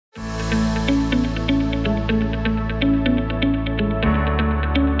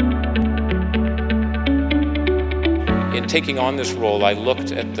taking on this role, I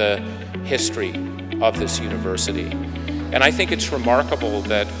looked at the history of this university. And I think it's remarkable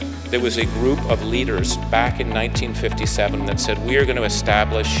that there was a group of leaders back in 1957 that said, we are going to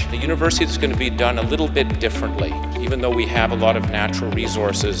establish a university that's going to be done a little bit differently. Even though we have a lot of natural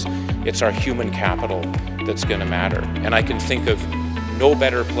resources, it's our human capital that's going to matter. And I can think of no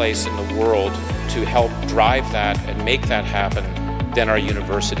better place in the world to help drive that and make that happen than our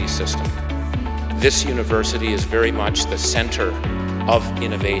university system. This university is very much the center of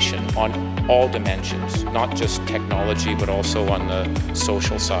innovation on all dimensions, not just technology, but also on the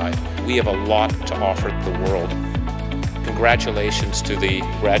social side. We have a lot to offer the world. Congratulations to the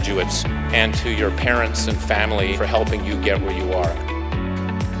graduates and to your parents and family for helping you get where you are.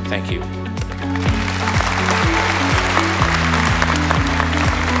 Thank you.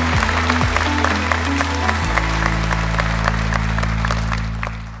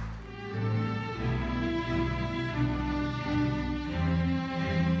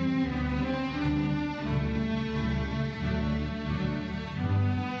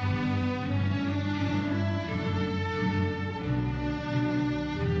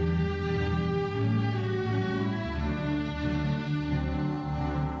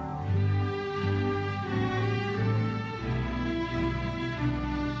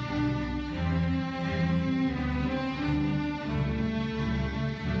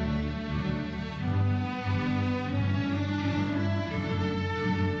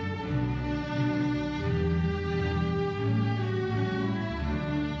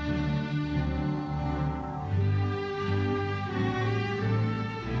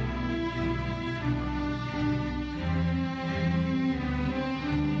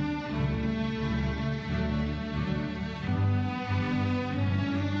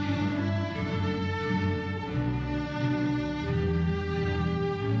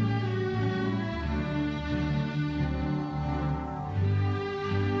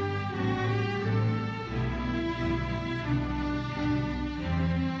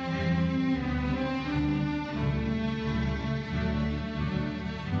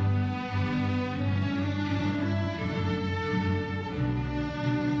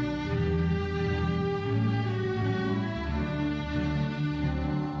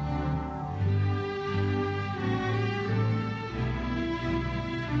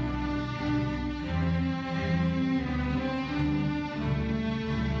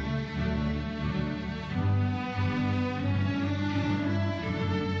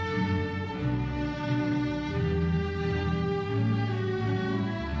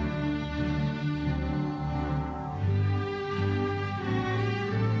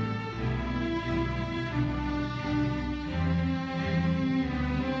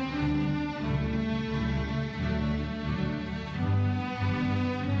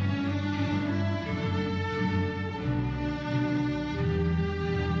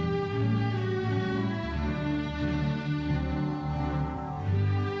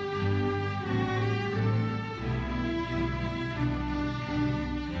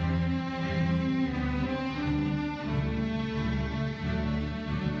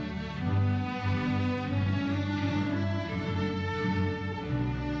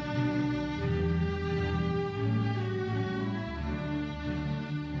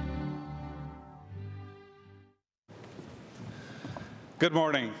 Good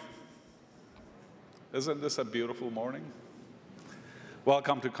morning. Isn't this a beautiful morning?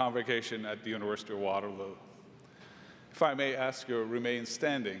 Welcome to Convocation at the University of Waterloo. If I may ask you to remain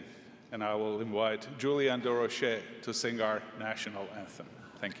standing, and I will invite Julian Durocher to sing our national anthem.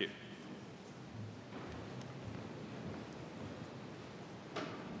 Thank you.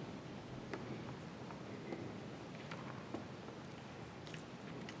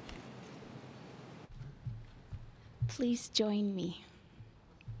 Please join me.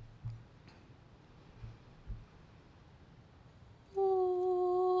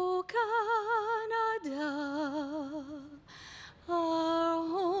 Oh, Canada, our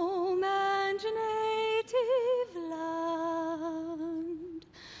home and native land,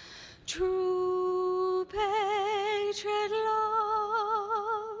 true patriot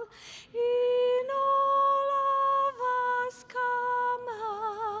love in all of us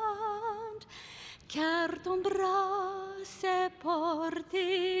command, car ton bras se porte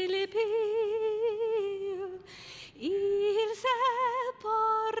les pieds, il s'est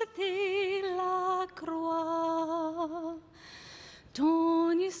porté la croix.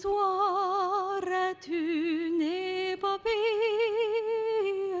 Ton histoire est une épopée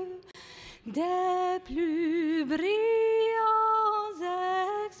des plus brillants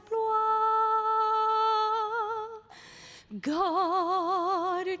exploits.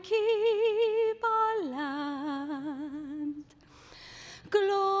 God keep our land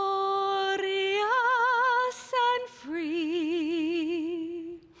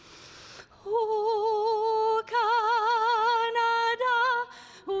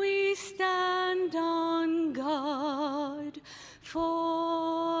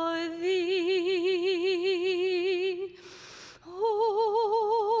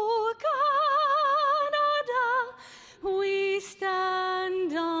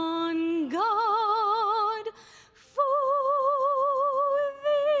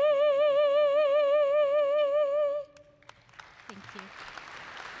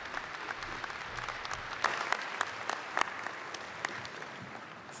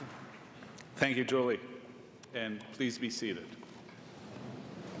Thank you, Julie. And please be seated.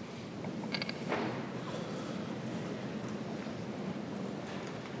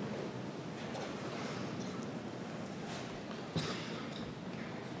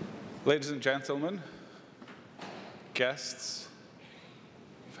 Ladies and gentlemen, guests,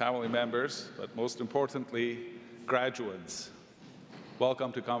 family members, but most importantly, graduates,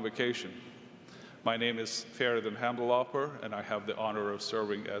 welcome to Convocation. My name is Feridun Hamdulopur, and I have the honor of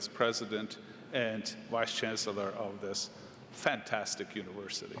serving as President and Vice Chancellor of this fantastic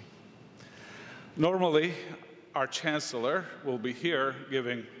university. Normally, our Chancellor will be here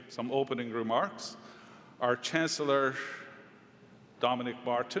giving some opening remarks. Our Chancellor, Dominic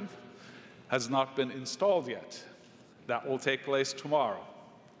Barton, has not been installed yet. That will take place tomorrow.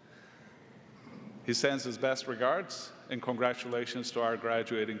 He sends his best regards and congratulations to our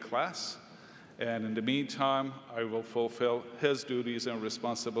graduating class. And in the meantime, I will fulfill his duties and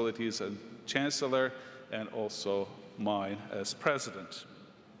responsibilities as Chancellor and also mine as President.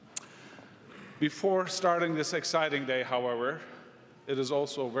 Before starting this exciting day, however, it is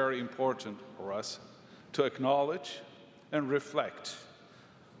also very important for us to acknowledge and reflect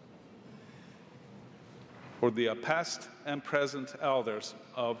for the past and present elders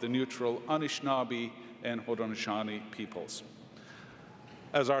of the neutral Anishinaabe and Haudenosaunee peoples.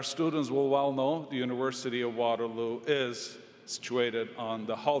 As our students will well know, the University of Waterloo is situated on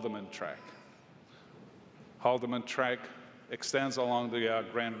the Haldimand Track. Haldimand Track extends along the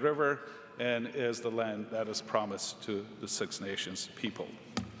Grand River and is the land that is promised to the Six Nations people.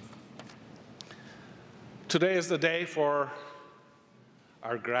 Today is the day for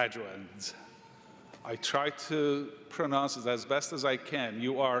our graduates. I try to pronounce it as best as I can.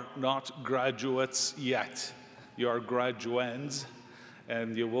 You are not graduates yet. You are graduands,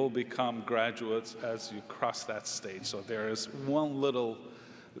 and you will become graduates as you cross that stage. So there is one little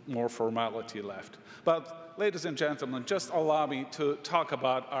more formality left. But ladies and gentlemen, just allow me to talk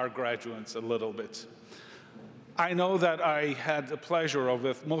about our graduates a little bit. I know that I had the pleasure of,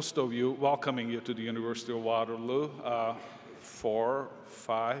 with most of you, welcoming you to the University of Waterloo 4,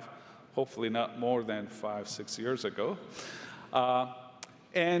 5, hopefully not more than 5, 6 years ago.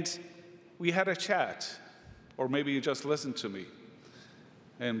 And we had a chat, or maybe you just listened to me.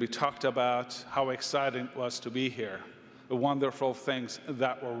 And we talked about how exciting it was to be here, the wonderful things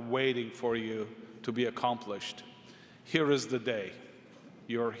that were waiting for you to be accomplished. Here is the day.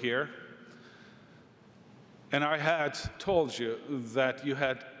 You're here. And I had told you that you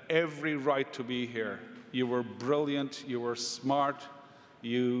had every right to be here. You were brilliant, you were smart,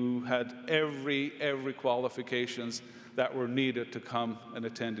 you had every qualifications that were needed to come and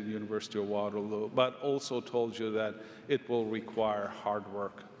attend the University of Waterloo, but also told you that it will require hard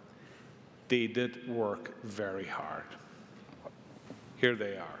work. They did work very hard. Here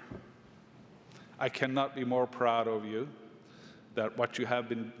they are. I cannot be more proud of you that what you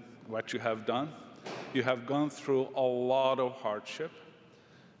have done. You have gone through a lot of hardship,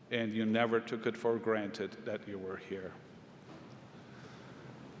 and you never took it for granted that you were here.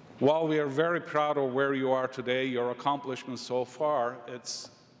 While we are very proud of where you are today, your accomplishments so far, it's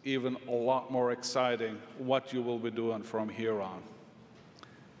even a lot more exciting what you will be doing from here on.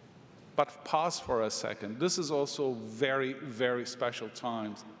 But pause for a second. This is also very, very special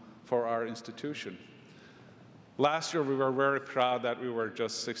times for our institution. Last year, we were very proud that we were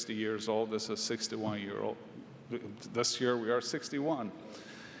just 60 years old. This is 61-year-old. This year, we are 61.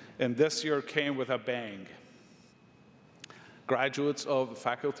 And this year came with a bang. Graduates of the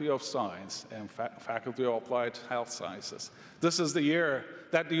Faculty of Science and Faculty of Applied Health Sciences. This is the year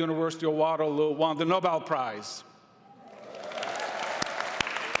that the University of Waterloo won the Nobel Prize.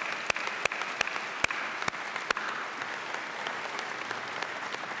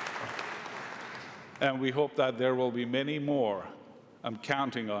 And we hope that there will be many more. I'm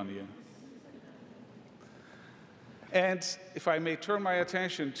counting on you. And if I may turn my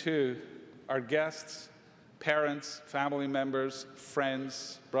attention to our guests, parents, family members,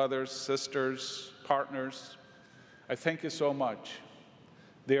 friends, brothers, sisters, partners, I thank you so much.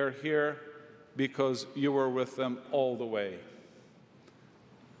 They are here because you were with them all the way.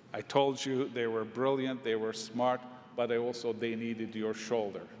 I told you they were brilliant, they were smart, but they needed your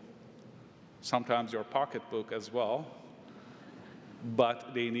shoulder. Sometimes your pocketbook as well,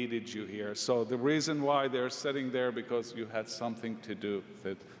 but they needed you here. So the reason why they're sitting there, because you had something to do with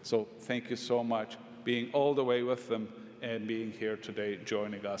it. So thank you so much, being all the way with them and being here today,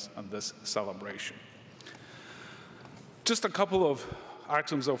 joining us on this celebration. Just a couple of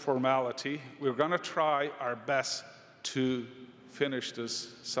items of formality. We're going to try our best to finish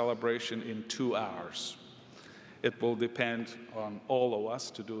this celebration in 2 hours. It will depend on all of us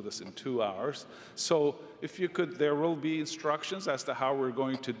to do this in 2 hours. So if you could, there will be instructions as to how we're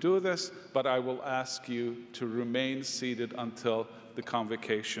going to do this, but I will ask you to remain seated until the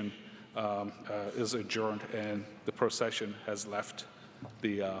convocation is adjourned and the procession has left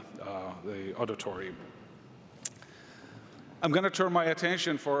the auditorium. I'm going to turn my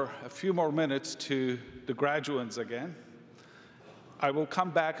attention for a few more minutes to the graduates again. I will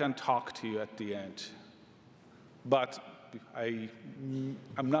come back and talk to you at the end. But I'm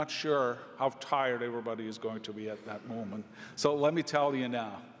not sure how tired everybody is going to be at that moment. So let me tell you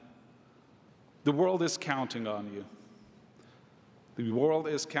now, the world is counting on you. The world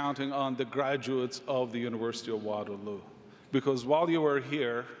is counting on the graduates of the University of Waterloo. Because while you were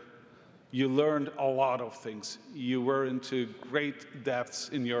here, you learned a lot of things. You were into great depths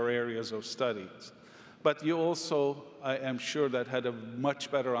in your areas of studies. But you also, I am sure, that had a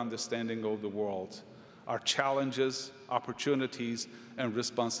much better understanding of the world, our challenges, opportunities, and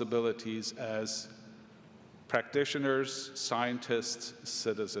responsibilities as practitioners, scientists,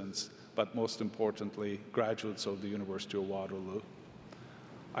 citizens, but most importantly, graduates of the University of Waterloo.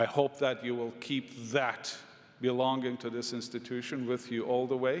 I hope that you will keep that belonging to this institution with you all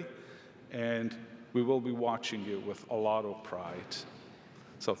the way, and we will be watching you with a lot of pride.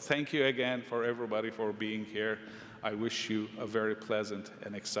 So thank you again for everybody for being here. I wish you a very pleasant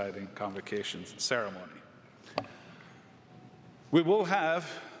and exciting convocation ceremony. We will have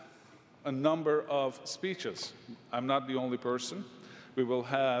a number of speeches. I'm not the only person. We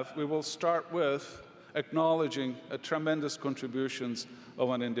will start with acknowledging tremendous contributions of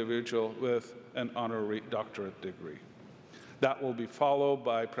an individual with an honorary doctorate degree. That will be followed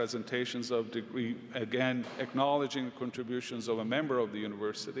by presentations of degree, again, acknowledging contributions of a member of the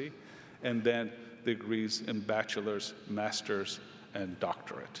university, and then degrees in bachelor's, master's, and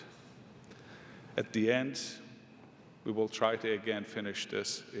doctorate. At the end, we will try to again finish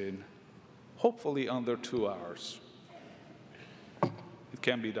this in hopefully under 2 hours. It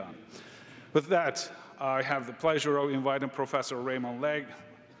can be done. With that, I have the pleasure of inviting Professor Raymond Legg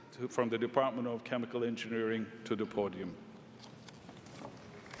from the Department of Chemical Engineering to the podium.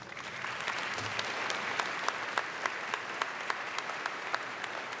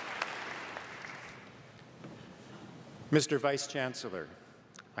 Mr. Vice Chancellor,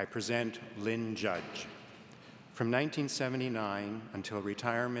 I present Lynn Judge. From 1979 until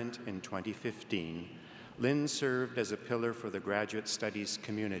retirement in 2015, Lynn served as a pillar for the graduate studies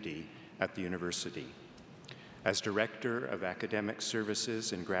community at the university. As Director of Academic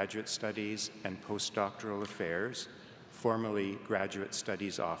Services in Graduate Studies and Postdoctoral Affairs, formerly Graduate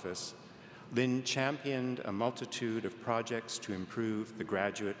Studies Office, Lynn championed a multitude of projects to improve the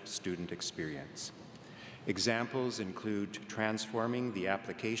graduate student experience. Examples include transforming the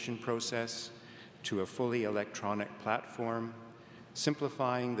application process to a fully electronic platform,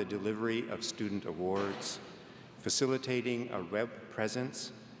 simplifying the delivery of student awards, facilitating a web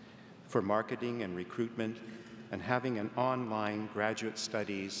presence for marketing and recruitment, and having an online graduate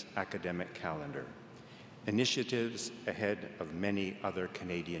studies academic calendar, initiatives ahead of many other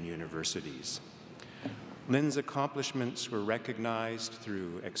Canadian universities. Lynn's accomplishments were recognized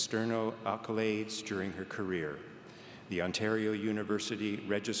through external accolades during her career: the Ontario University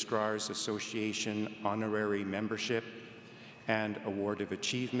Registrars Association Honorary Membership and Award of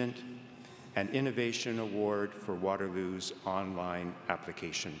Achievement, and Innovation Award for Waterloo's online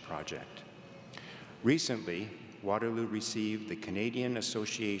application project. Recently, Waterloo received the Canadian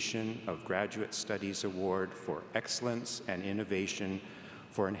Association of Graduate Studies Award for Excellence and Innovation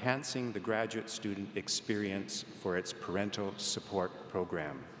for enhancing the graduate student experience for its parental support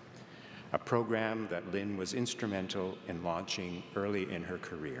program, a program that Lynn was instrumental in launching early in her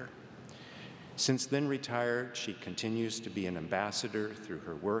career. Since Lynn retired, she continues to be an ambassador through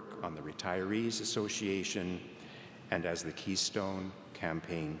her work on the Retirees Association and as the Keystone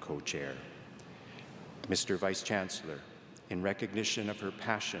Campaign co-chair. Mr. Vice Chancellor, in recognition of her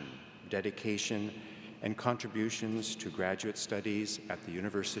passion, dedication, and contributions to graduate studies at the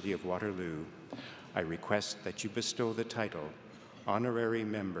University of Waterloo, I request that you bestow the title Honorary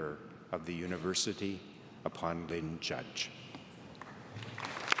Member of the University upon Lynn Judge.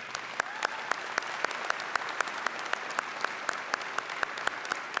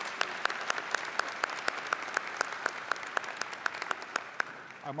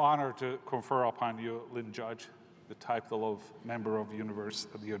 I'm honored to confer upon you, Lynn Judge, the title of Member of the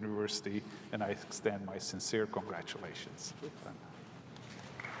University, and I extend my sincere congratulations.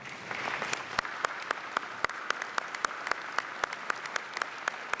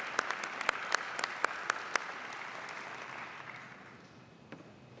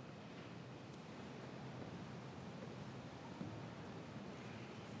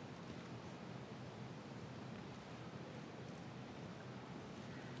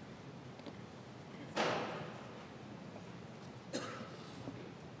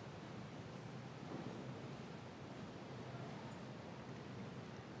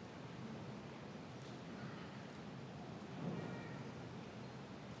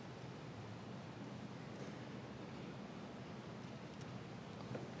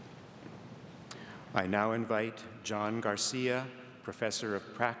 I now invite John Garcia, Professor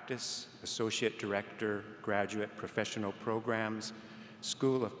of Practice, Associate Director, Graduate Professional Programs,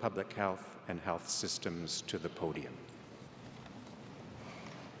 School of Public Health and Health Systems, to the podium.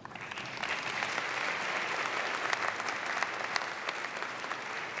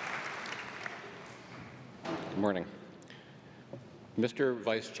 Good morning. Mr.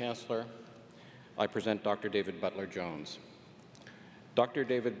 Vice Chancellor, I present Dr. David Butler-Jones. Dr.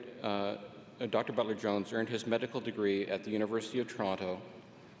 Butler-Jones earned his medical degree at the University of Toronto,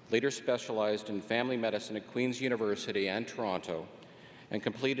 later specialized in family medicine at Queen's University and Toronto, and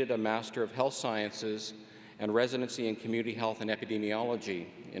completed a Master of Health Sciences and residency in Community Health and Epidemiology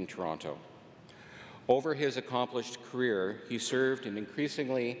in Toronto. Over his accomplished career, he served in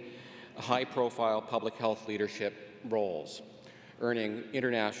increasingly high-profile public health leadership roles, earning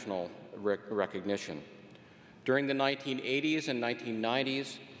international recognition. During the 1980s and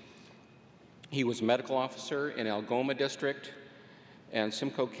 1990s, he was medical officer in Algoma District and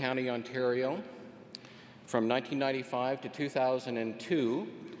Simcoe County, Ontario. From 1995 to 2002,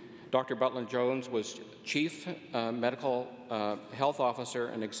 Dr. Butler-Jones was Chief Medical Health Officer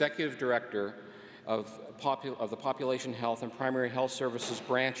and Executive Director of the Population Health and Primary Health Services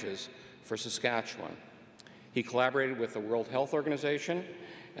branches for Saskatchewan. He collaborated with the World Health Organization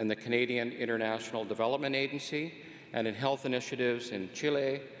and the Canadian International Development Agency and in health initiatives in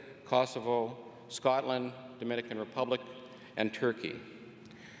Chile, Kosovo, Scotland, Dominican Republic, and Turkey.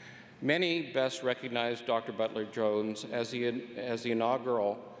 Many best recognize Dr. Butler-Jones as the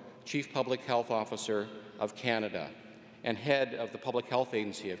inaugural Chief Public Health Officer of Canada and head of the Public Health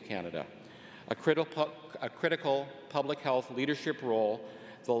Agency of Canada, a critical public health leadership role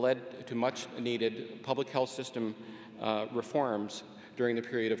that led to much-needed public health system reforms during the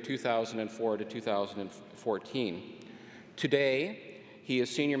period of 2004 to 2014. Today, he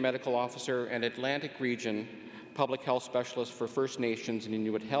is Senior Medical Officer and Atlantic Region Public Health Specialist for First Nations and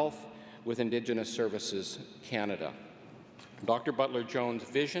Inuit Health with Indigenous Services Canada. Dr. Butler-Jones'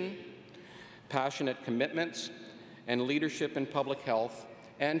 vision, passionate commitments, and leadership in public health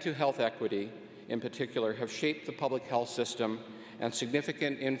and to health equity in particular have shaped the public health system and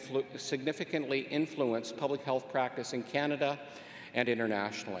significantly influenced public health practice in Canada and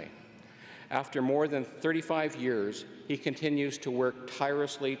internationally. After more than 35 years, he continues to work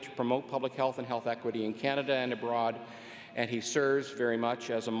tirelessly to promote public health and health equity in Canada and abroad, and he serves very much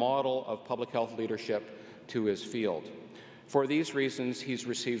as a model of public health leadership to his field. For these reasons, he's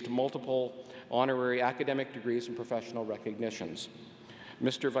received multiple honorary academic degrees and professional recognitions.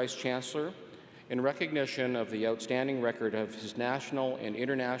 Mr. Vice Chancellor, in recognition of the outstanding record of his national and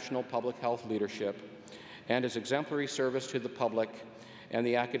international public health leadership and his exemplary service to the public and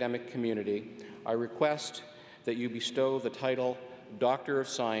the academic community, I request that you bestow the title Doctor of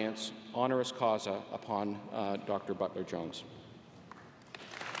Science, honoris causa, upon Dr. Butler-Jones.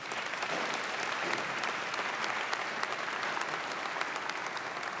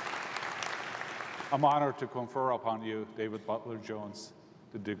 I'm honored to confer upon you, David Butler-Jones,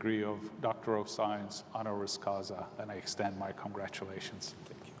 the degree of Doctor of Science, honoris causa, and I extend my congratulations.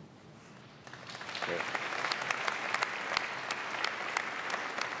 Thank you. Great.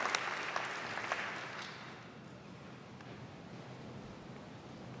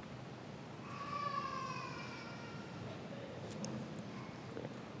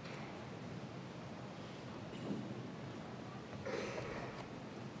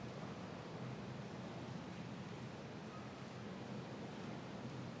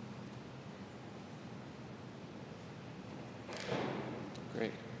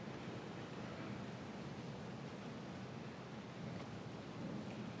 Great.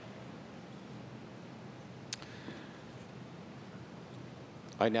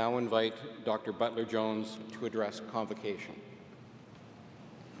 I now invite Dr. Butler-Jones to address Convocation.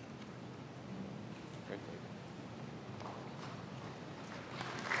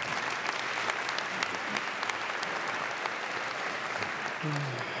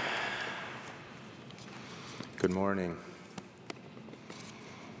 Good morning.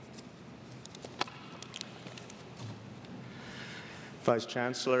 Vice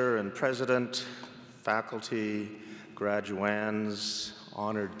Chancellor and President, faculty, graduands,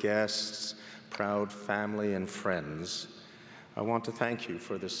 honored guests, proud family and friends, I want to thank you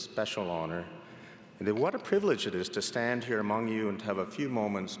for this special honor. And what a privilege it is to stand here among you and to have a few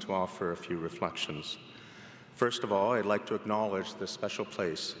moments to offer a few reflections. First of all, I'd like to acknowledge the special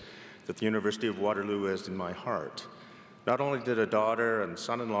place that the University of Waterloo is in my heart. Not only did a daughter and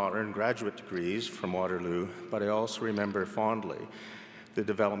son-in-law earn graduate degrees from Waterloo, but I also remember fondly the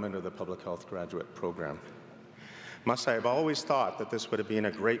development of the public health graduate program. Must say, I've always thought that this would have been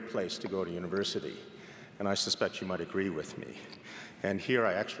a great place to go to university, and I suspect you might agree with me. And here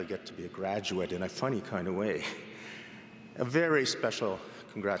I actually get to be a graduate in a funny kind of way. A very special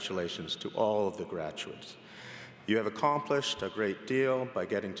congratulations to all of the graduates. You have accomplished a great deal by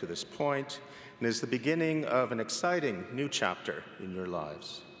getting to this point, and is the beginning of an exciting new chapter in your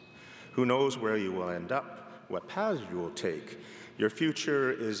lives. Who knows where you will end up, what paths you will take. Your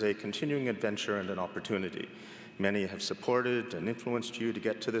future is a continuing adventure and an opportunity. Many have supported and influenced you to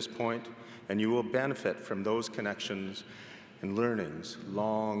get to this point, and you will benefit from those connections and learnings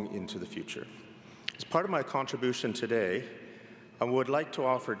long into the future. As part of my contribution today, I would like to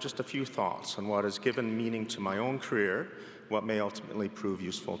offer just a few thoughts on what has given meaning to my own career, what may ultimately prove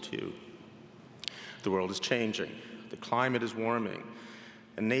useful to you. The world is changing, the climate is warming,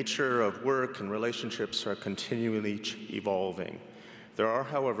 and nature of work and relationships are continually evolving. There are,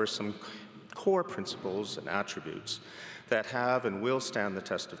 however, some core principles and attributes that have and will stand the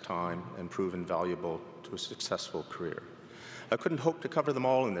test of time and prove invaluable to a successful career. I couldn't hope to cover them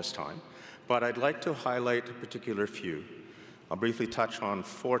all in this time, but I'd like to highlight a particular few. I'll briefly touch on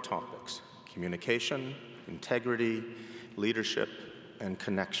 4 topics: communication, integrity, leadership, and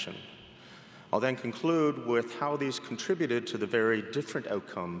connection. I'll then conclude with how these contributed to the very different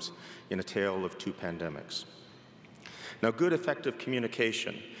outcomes in a tale of 2 pandemics. Now, good, effective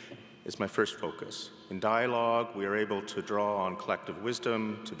communication is my first focus. In dialogue, we are able to draw on collective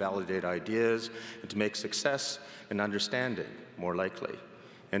wisdom, to validate ideas, and to make success and understanding more likely.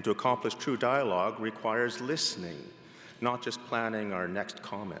 And to accomplish true dialogue requires listening, not just planning our next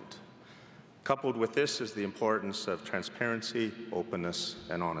comment. Coupled with this is the importance of transparency, openness,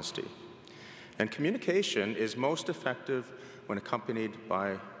 and honesty. And communication is most effective when accompanied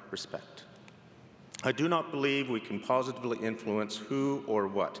by respect. I do not believe we can positively influence who or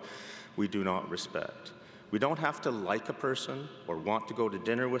what we do not respect. We don't have to like a person or want to go to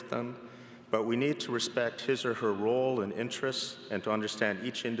dinner with them, but we need to respect his or her role and interests and to understand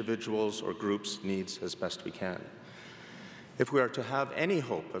each individual's or group's needs as best we can. If we are to have any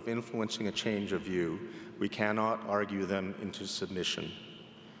hope of influencing a change of view, we cannot argue them into submission.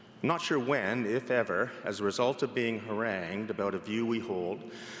 I'm not sure when, if ever, as a result of being harangued about a view we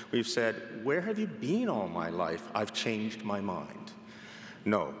hold, we've said, "Where have you been all my life? I've changed my mind."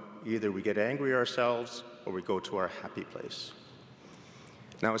 No, either we get angry ourselves or we go to our happy place.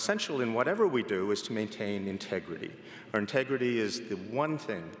 Now, essential in whatever we do is to maintain integrity. Our integrity is the one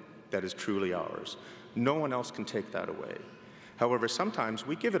thing that is truly ours. No one else can take that away. However, sometimes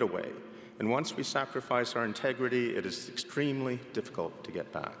we give it away, and once we sacrifice our integrity, it is extremely difficult to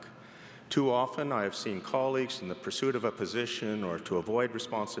get back. Too often, I have seen colleagues in the pursuit of a position or to avoid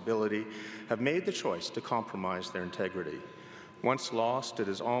responsibility have made the choice to compromise their integrity. Once lost, it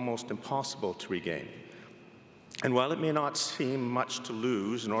is almost impossible to regain. And while it may not seem much to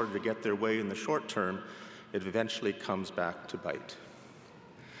lose in order to get their way in the short term, it eventually comes back to bite.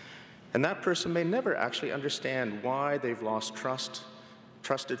 And that person may never actually understand why they've lost trust,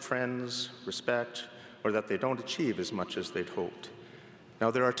 trusted friends, respect, or that they don't achieve as much as they'd hoped. Now,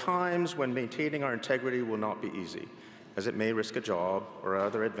 there are times when maintaining our integrity will not be easy, as it may risk a job or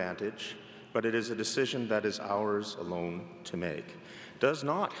other advantage, but it is a decision that is ours alone to make. It does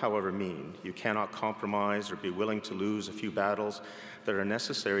not, however, mean you cannot compromise or be willing to lose a few battles that are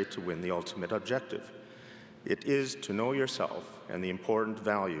necessary to win the ultimate objective. It is to know yourself and the important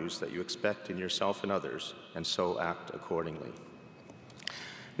values that you expect in yourself and others, and so act accordingly.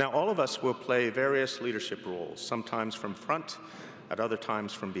 Now, all of us will play various leadership roles, sometimes from front, at other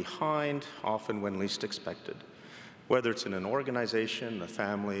times from behind, often when least expected, whether it's in an organization, a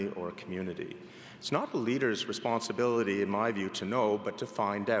family, or a community. It's not a leader's responsibility, in my view, to know, but to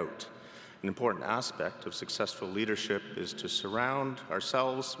find out. An important aspect of successful leadership is to surround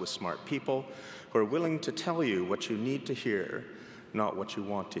ourselves with smart people who are willing to tell you what you need to hear, not what you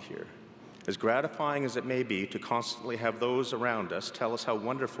want to hear. As gratifying as it may be to constantly have those around us tell us how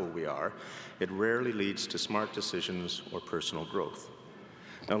wonderful we are, it rarely leads to smart decisions or personal growth.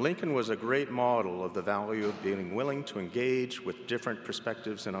 Now, Lincoln was a great model of the value of being willing to engage with different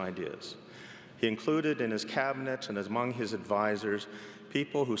perspectives and ideas. He included in his cabinet and among his advisors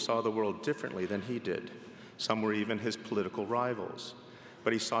people who saw the world differently than he did. Some were even his political rivals.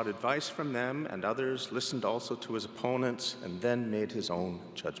 But he sought advice from them and others, listened also to his opponents, and then made his own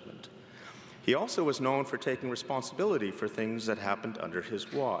judgment. He also was known for taking responsibility for things that happened under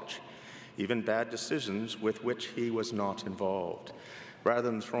his watch, even bad decisions with which he was not involved. Rather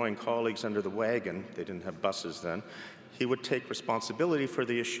than throwing colleagues under the wagon, they didn't have buses then, he would take responsibility for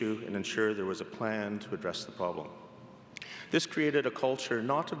the issue and ensure there was a plan to address the problem. This created a culture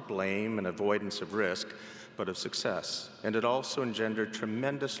not of blame and avoidance of risk, but of success, and it also engendered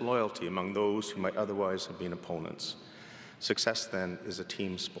tremendous loyalty among those who might otherwise have been opponents. Success, then, is a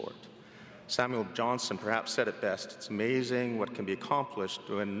team sport. Samuel Johnson perhaps said it best, it's amazing what can be accomplished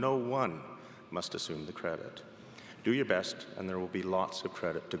when no one must assume the credit. Do your best, and there will be lots of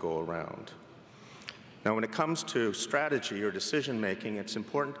credit to go around. Now, when it comes to strategy or decision-making, it's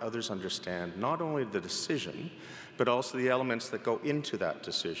important others understand not only the decision, but also the elements that go into that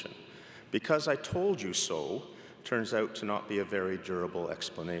decision. Because I told you so turns out to not be a very durable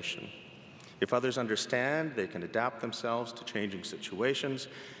explanation. If others understand, they can adapt themselves to changing situations,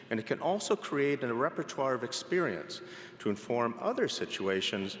 and it can also create a repertoire of experience to inform other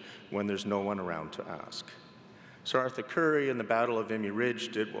situations when there's no one around to ask. Sir Arthur Currie in the Battle of Vimy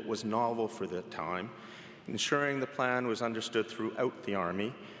Ridge did what was novel for the time, ensuring the plan was understood throughout the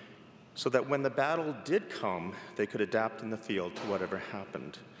Army, so that when the battle did come, they could adapt in the field to whatever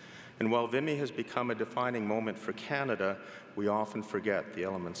happened. And while Vimy has become a defining moment for Canada, we often forget the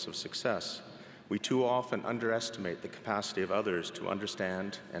elements of success. We too often underestimate the capacity of others to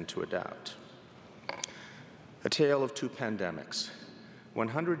understand and to adapt. A tale of two pandemics.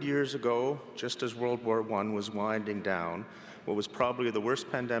 100 years ago, just as World War I was winding down, what was probably the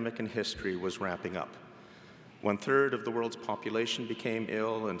worst pandemic in history was ramping up. 1/3 of the world's population became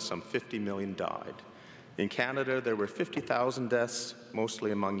ill and some 50 million died. In Canada, there were 50,000 deaths,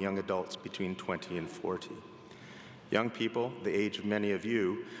 mostly among young adults between 20 and 40. Young people, the age of many of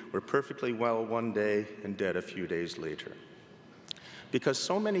you, were perfectly well one day and dead a few days later. Because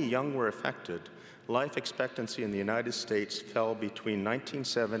so many young were affected, life expectancy in the United States fell between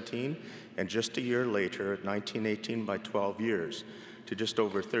 1917 and just a year later, 1918, by 12 years, to just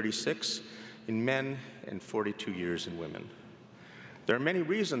over 36 in men and 42 years in women. There are many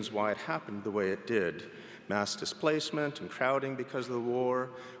reasons why it happened the way it did. Mass displacement and crowding because of the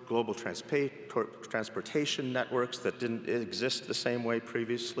war, global transportation networks that didn't exist the same way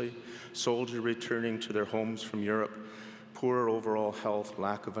previously, soldiers returning to their homes from Europe, poor overall health,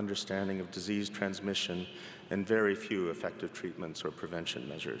 lack of understanding of disease transmission, and very few effective treatments or prevention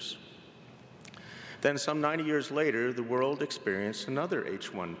measures. Then some 90 years later, the world experienced another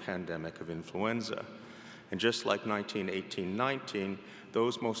H1 pandemic of influenza. And just like 1918-19,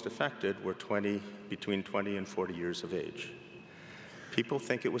 those most affected were between 20 and 40 years of age. People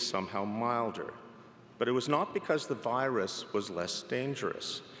think it was somehow milder, but it was not because the virus was less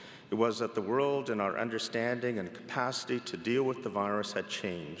dangerous. It was that the world and our understanding and capacity to deal with the virus had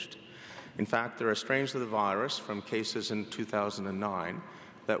changed. In fact, there are strains of the virus from cases in 2009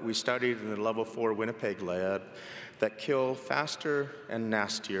 that we studied in the Level 4 Winnipeg lab that kill faster and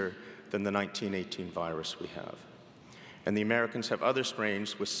nastier than the 1918 virus we have. And the Americans have other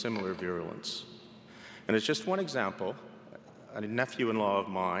strains with similar virulence. And as just one example, a nephew-in-law of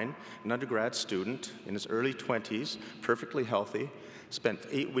mine, an undergrad student in his early 20s, perfectly healthy, spent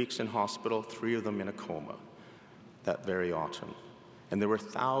 8 weeks in hospital, 3 of them in a coma that very autumn. And there were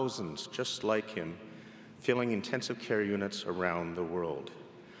thousands just like him filling intensive care units around the world.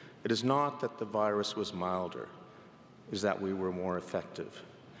 It is not that the virus was milder, it is that we were more effective.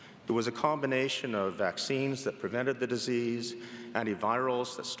 It was a combination of vaccines that prevented the disease,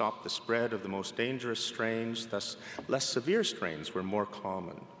 antivirals that stopped the spread of the most dangerous strains, thus less severe strains were more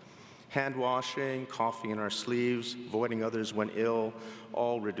common. Hand washing, coughing in our sleeves, avoiding others when ill,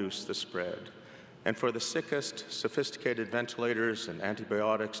 all reduced the spread. And for the sickest, sophisticated ventilators and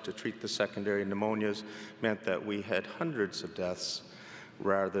antibiotics to treat the secondary pneumonias meant that we had hundreds of deaths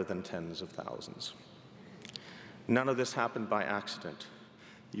rather than tens of thousands. None of this happened by accident.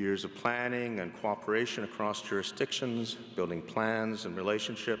 Years of planning and cooperation across jurisdictions, building plans and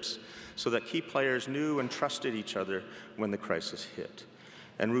relationships so that key players knew and trusted each other when the crisis hit.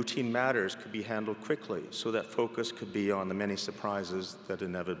 And routine matters could be handled quickly so that focus could be on the many surprises that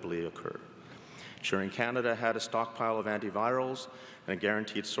inevitably occur. Ensuring Canada had a stockpile of antivirals and a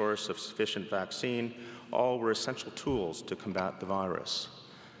guaranteed source of sufficient vaccine, all were essential tools to combat the virus.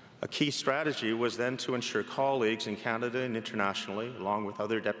 A key strategy was then to ensure colleagues in Canada and internationally, along with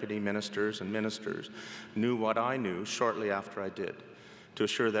other deputy ministers and ministers, knew what I knew shortly after I did, to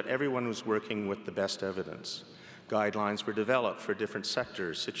assure that everyone was working with the best evidence. Guidelines were developed for different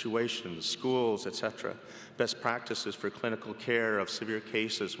sectors, situations, schools, etc. Best practices for clinical care of severe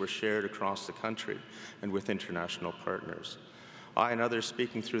cases were shared across the country and with international partners. I and others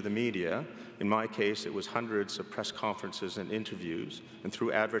speaking through the media, in my case it was hundreds of press conferences and interviews, and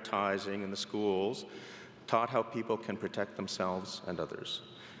through advertising in the schools, taught how people can protect themselves and others.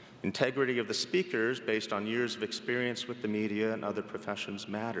 Integrity of the speakers based on years of experience with the media and other professions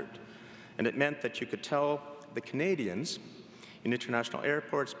mattered. And it meant that you could tell the Canadians in international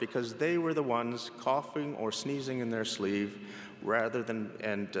airports because they were the ones coughing or sneezing in their sleeve rather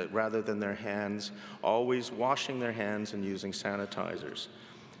than their hands, always washing their hands and using sanitizers.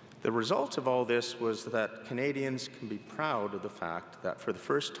 The result of all this was that Canadians can be proud of the fact that for the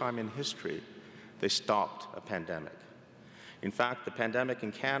first time in history, they stopped a pandemic. In fact, the pandemic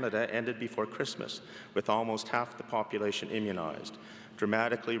in Canada ended before Christmas, with almost half the population immunized,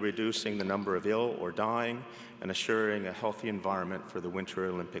 dramatically reducing the number of ill or dying and assuring a healthy environment for the Winter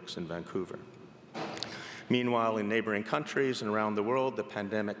Olympics in Vancouver. Meanwhile, in neighboring countries and around the world, the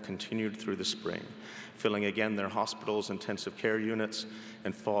pandemic continued through the spring, filling again their hospitals, intensive care units,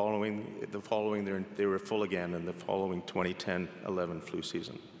 and they were full again in the following 2010-11 flu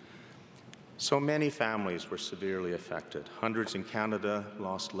season. So many families were severely affected. Hundreds in Canada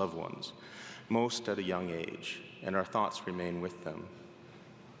lost loved ones, most at a young age, and our thoughts remain with them.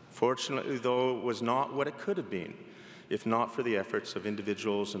 Fortunately, though, it was not what it could have been, if not for the efforts of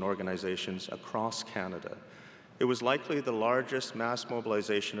individuals and organizations across Canada. It was likely the largest mass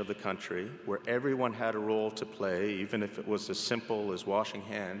mobilization of the country, where everyone had a role to play, even if it was as simple as washing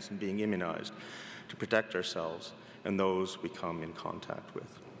hands and being immunized, to protect ourselves and those we come in contact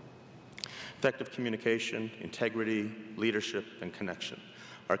with. Effective communication, integrity, leadership, and connection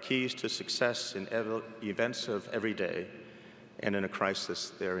are keys to success in events of every day, and in a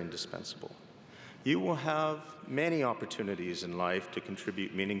crisis, they're indispensable. You will have many opportunities in life to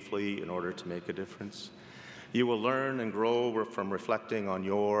contribute meaningfully in order to make a difference. You will learn and grow from reflecting on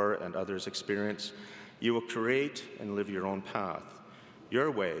your and others' experience. You will create and live your own path. Your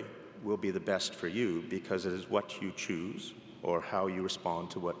way will be the best for you because it is what you choose or how you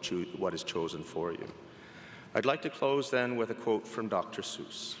respond to what is chosen for you. I'd like to close then with a quote from Dr.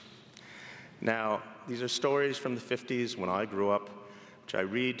 Seuss. Now, these are stories from the 50s when I grew up, which I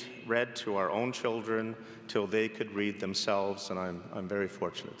read to our own children till they could read themselves, and I'm very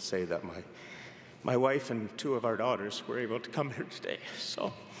fortunate to say that my wife and two of our daughters were able to come here today.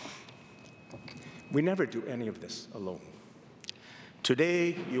 So we never do any of this alone.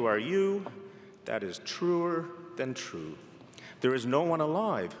 Today you are you, that is truer than true. There is no one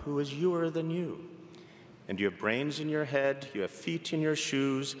alive who is youer than you. And you have brains in your head, you have feet in your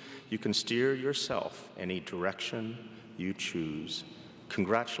shoes, you can steer yourself any direction you choose.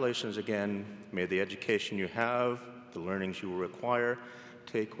 Congratulations again. May the education you have, the learnings you will require,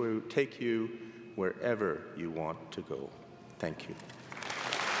 take you wherever you want to go. Thank you.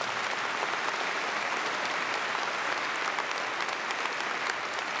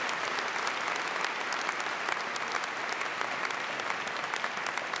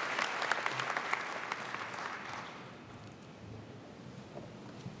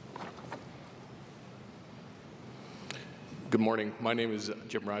 Good morning. My name is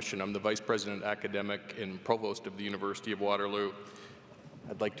Jim Rush, and I'm the Vice President Academic and Provost of the University of Waterloo.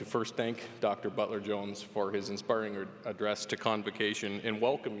 I'd like to first thank Dr. Butler-Jones for his inspiring address to Convocation and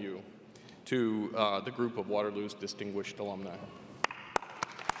welcome you to the group of Waterloo's distinguished alumni.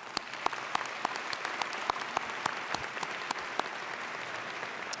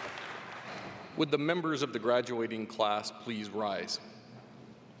 Would the members of the graduating class please rise?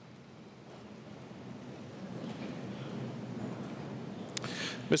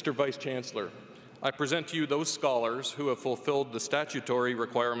 Mr. Vice Chancellor, I present to you those scholars who have fulfilled the statutory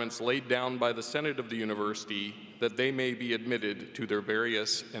requirements laid down by the Senate of the University that they may be admitted to their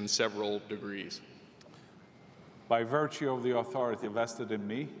various and several degrees. By virtue of the authority vested in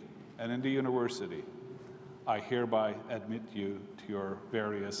me and in the University, I hereby admit you to your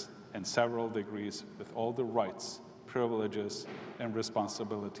various and several degrees with all the rights, privileges, and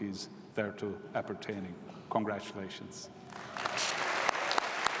responsibilities thereto appertaining. Congratulations.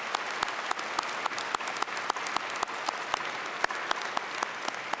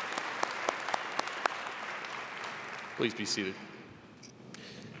 Please be seated.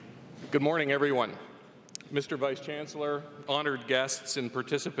 Good morning, everyone. Mr. Vice Chancellor, honored guests and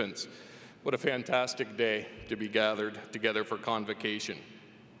participants, what a fantastic day to be gathered together for Convocation.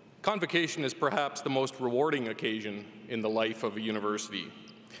 Convocation is perhaps the most rewarding occasion in the life of a university.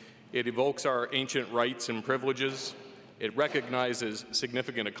 It evokes our ancient rights and privileges, it recognizes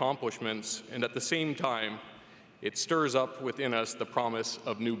significant accomplishments, and at the same time, it stirs up within us the promise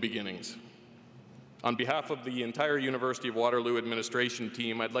of new beginnings. On behalf of the entire University of Waterloo administration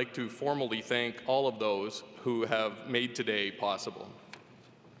team, I'd like to formally thank all of those who have made today possible.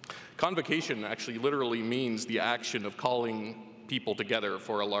 Convocation actually literally means the action of calling people together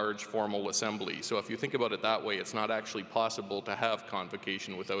for a large formal assembly. So if you think about it that way, it's not actually possible to have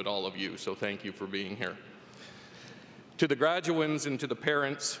Convocation without all of you, so thank you for being here. To the graduands and to the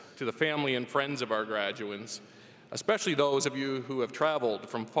parents, to the family and friends of our graduands, Especially those of you who have traveled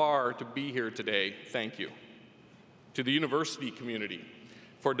from far to be here today, thank you. To the university community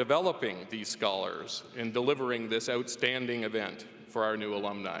for developing these scholars and delivering this outstanding event for our new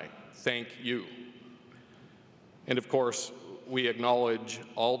alumni, thank you. And of course, we acknowledge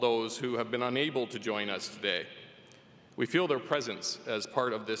all those who have been unable to join us today. We feel their presence as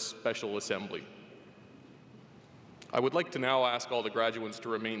part of this special assembly. I would like to now ask all the graduates to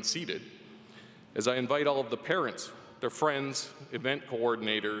remain seated as I invite all of the parents, their friends, event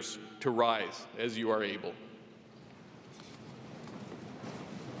coordinators to rise as you are able.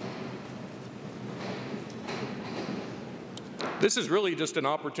 This is really just an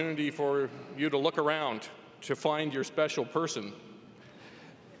opportunity for you to look around, to find your special person,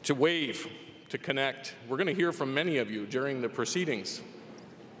 to wave, to connect. We're going to hear from many of you during the proceedings.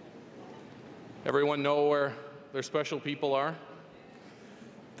 Everyone know where their special people are?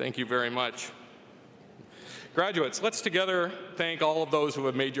 Thank you very much. Graduates, let's together thank all of those who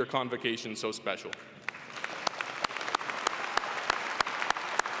have made your convocation so special.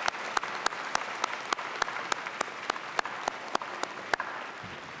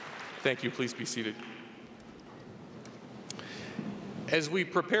 Thank you. Please be seated. As we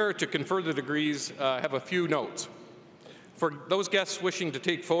prepare to confer the degrees, I have a few notes. For those guests wishing to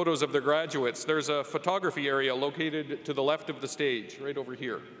take photos of their graduates, there's a photography area located to the left of the stage, right over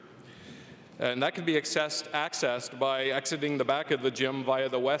here. And that can be accessed by exiting the back of the gym via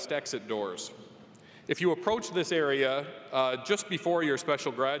the west exit doors. If you approach this area just before your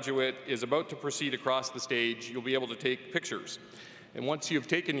special graduate is about to proceed across the stage, you'll be able to take pictures. And once you've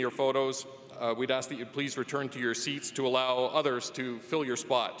taken your photos, we'd ask that you please return to your seats to allow others to fill your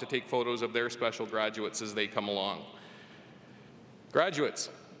spot to take photos of their special graduates as they come along. Graduates,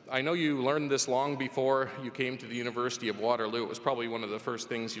 I know you learned this long before you came to the University of Waterloo. It was probably one of the first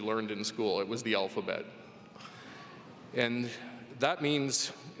things you learned in school. It was the alphabet. And that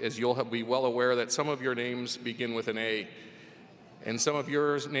means, as you'll be well aware, that some of your names begin with an A, and some of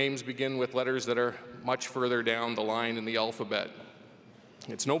your names begin with letters that are much further down the line in the alphabet.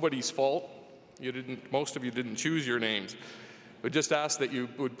 It's nobody's fault. Most of you didn't choose your names. But just ask that you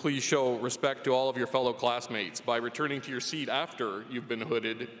would please show respect to all of your fellow classmates by returning to your seat after you've been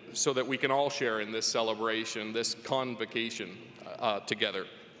hooded so that we can all share in this celebration, this convocation together.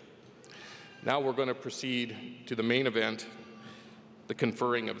 Now we're going to proceed to the main event, the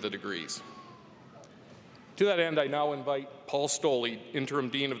conferring of the degrees. To that end, I now invite Paul Stoley, Interim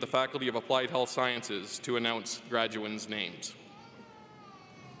Dean of the Faculty of Applied Health Sciences, to announce graduates' names.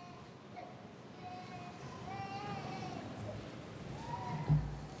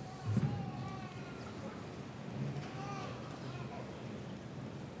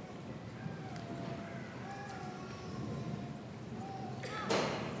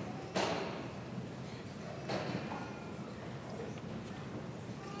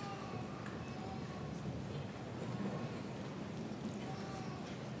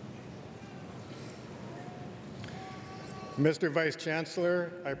 Mr. Vice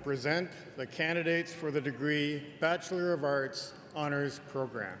Chancellor, I present the candidates for the degree Bachelor of Arts Honors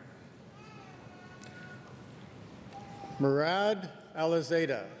Program. Murad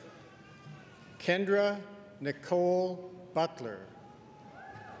Alizada, Kendra Nicole Butler,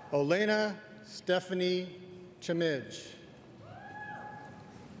 Olena Stephanie Chimidge,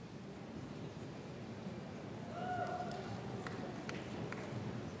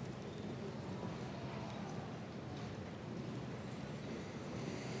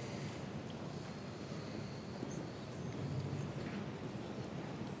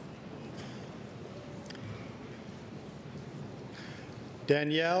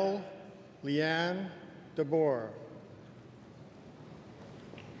 Danielle Leanne DeBoer,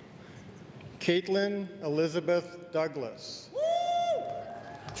 Caitlin Elizabeth Douglas,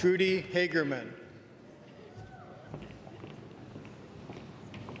 Trudy Hagerman,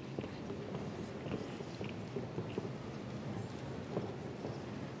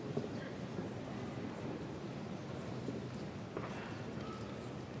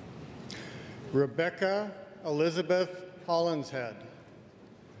 Rebecca Elizabeth Hollinshead,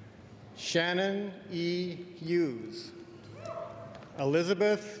 Shannon E. Hughes,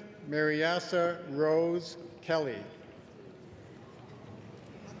 Elizabeth Mariassa Rose Kelly,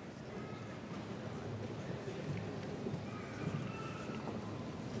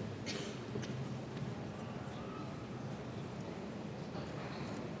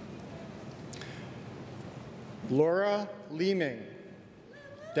 Laura Leeming,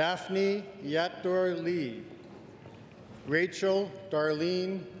 Daphne Yatdor Lee, Rachel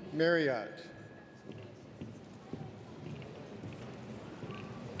Darlene Marriott,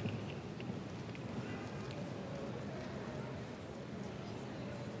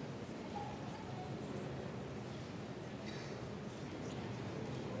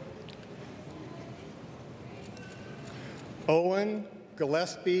 Owen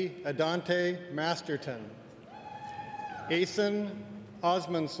Gillespie Adante Masterton, Asen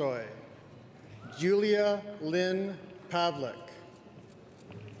Osmansoy, Julia Lynn Pavlik,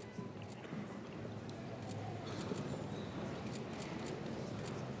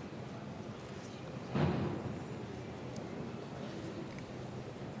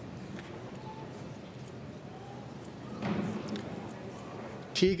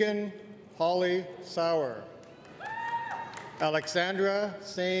 Tegan Holly Sauer, Alexandra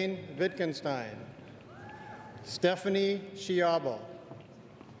Sane Wittgenstein, Stephanie Schiabel,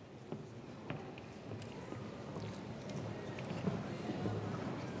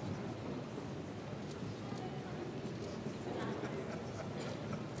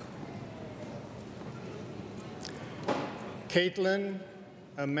 Caitlin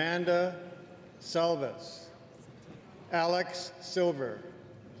Amanda Salvas, Alex Silver,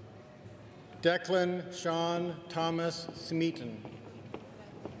 Declan Sean Thomas Smeaton,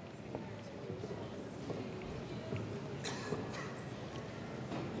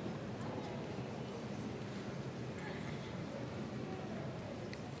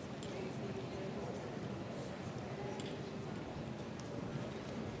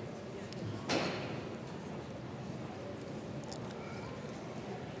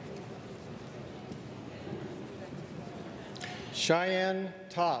 Cheyenne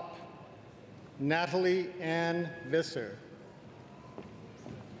Top, Natalie Ann Visser,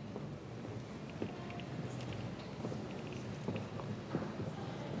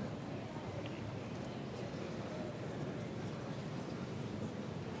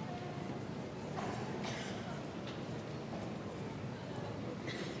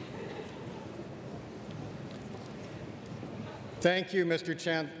 Thank you, Mr.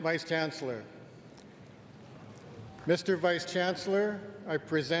 Vice Chancellor. Mr. Vice Chancellor, I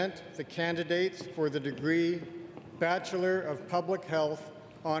present the candidates for the degree Bachelor of Public Health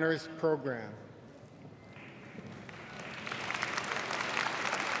Honors Program.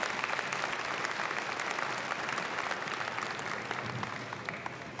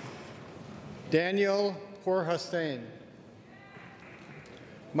 Daniel Pourhassain,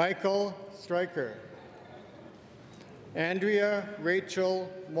 Michael Stryker, Andrea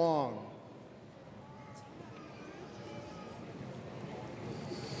Rachel Wong,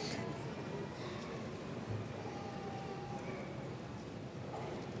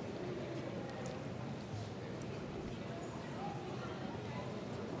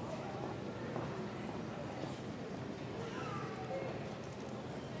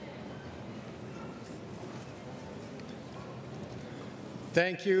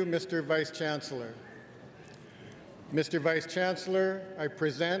 Thank you, Mr. Vice Chancellor. Mr. Vice Chancellor, I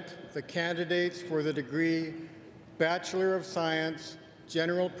present the candidates for the degree Bachelor of Science,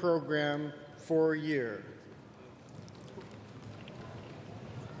 General Program, 4-year.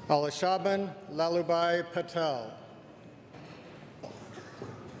 Alashaban Lalubai Patel.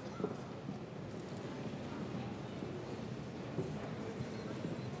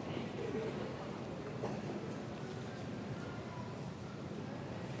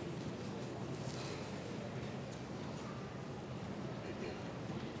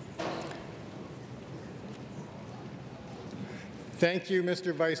 Thank you,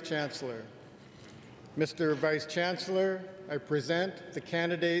 Mr. Vice Chancellor. Mr. Vice Chancellor, I present the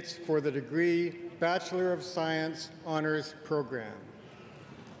candidates for the degree Bachelor of Science Honors Program.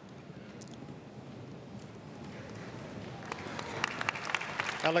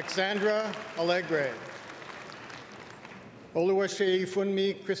 Alexandra Allegre, Oluwaseyi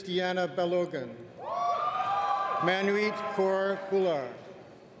Funmi Christiana Balogun, Manuit Kaur Bular,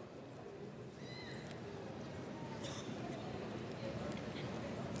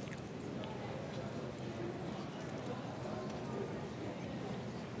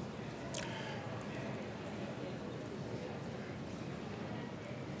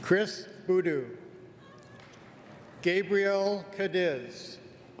 Chris Boudou, Gabriel Cadiz,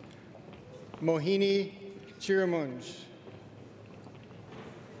 Mohini Chiramunj,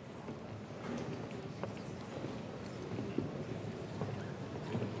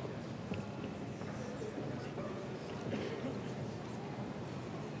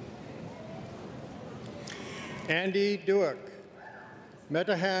 Andy Duick,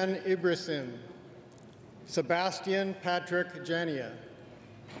 Metahan Ibrasim, Sebastian Patrick Jania,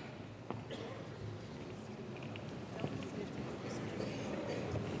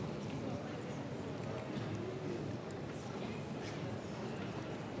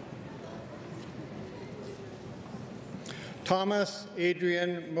 Thomas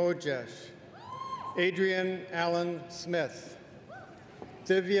Adrian Mojesh, Adrian Allen Smith,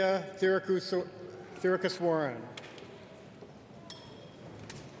 Thivya Thirikaswaran,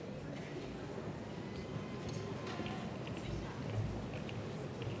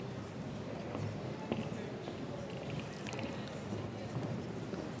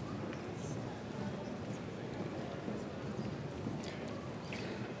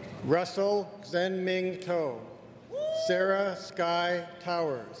 Russell Zenming To, Sarah Sky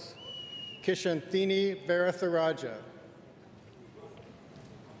Towers, Kishanthini Varatharaja,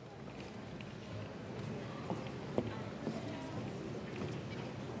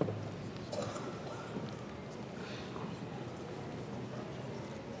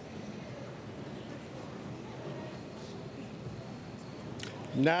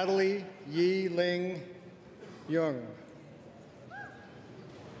 Natalie Yi Ling Young,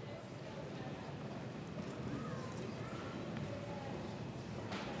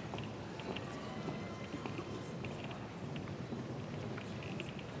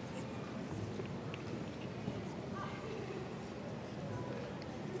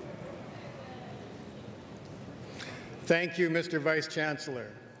 Thank you, Mr. Vice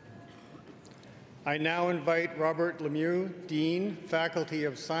Chancellor. I now invite Robert Lemieux, Dean, Faculty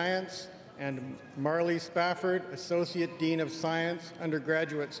of Science, and Marley Spafford, Associate Dean of Science,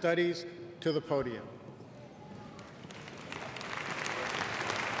 Undergraduate Studies, to the podium.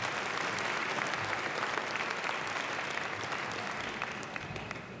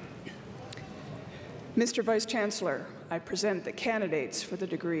 Mr. Vice Chancellor, I present the candidates for the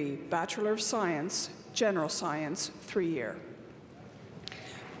degree Bachelor of Science, General Science, 3-year.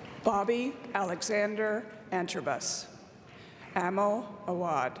 Bobby Alexander Antrobus, Amo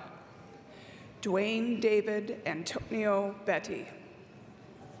Awad, Dwayne David Antonio Betty,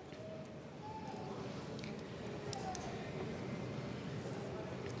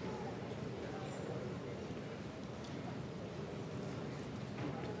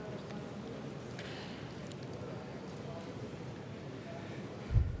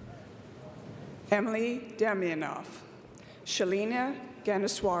 Emily Damianoff, Shalina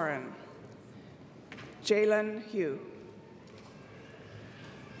Ganeswaran, Jalen Hugh,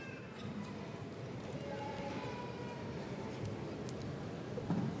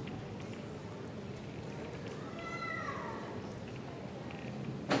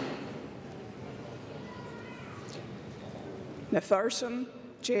 Natharsan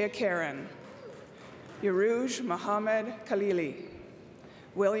Jayakaran, Yarouj Mohammed Khalili,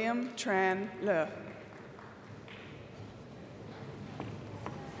 William Tran Le,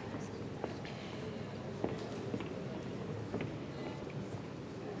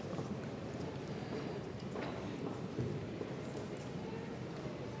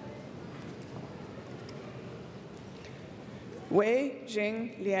 Wei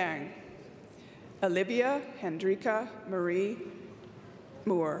Jing Liang, Olivia Hendrika Marie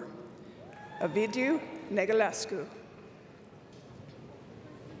Moore, Ovidiu Negalescu,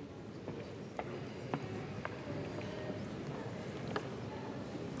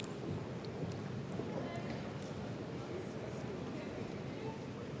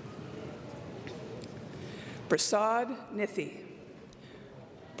 Prasad Nithi,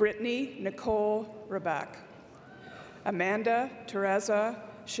 Brittany Nicole Rabak, Amanda Teresa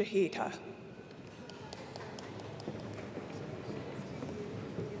Shahita,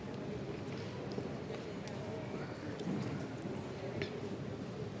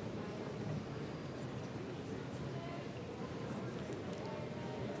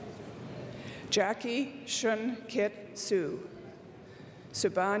 Jackie Shun Kit Su,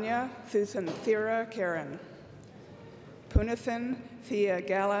 Subanya Thuthan Thira Karen, Punithan Thea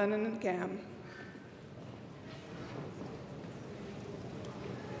Galan Gam,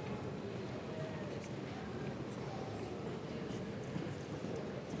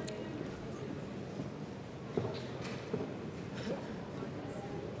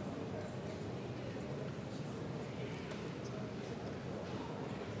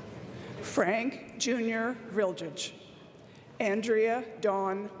 Frank Jr. Viljage, Andrea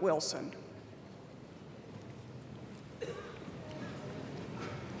Dawn Wilson,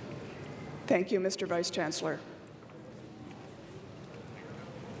 thank you, Mr. Vice Chancellor.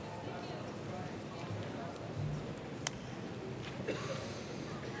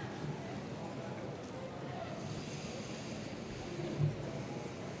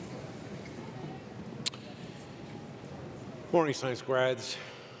 Morning, science grads.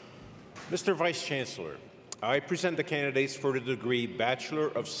 Mr. Vice Chancellor, I present the candidates for the degree Bachelor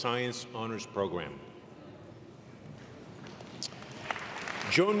of Science Honors Program.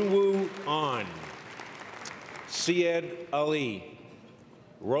 Junwoo An, Syed Ali,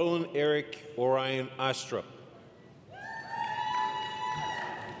 Roland Eric Orion Astrup,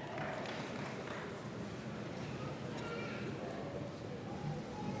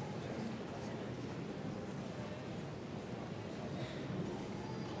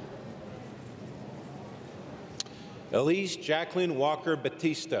 Elise Jacqueline Walker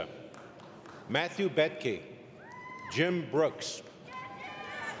Batista, Matthew Betke, Jim Brooks,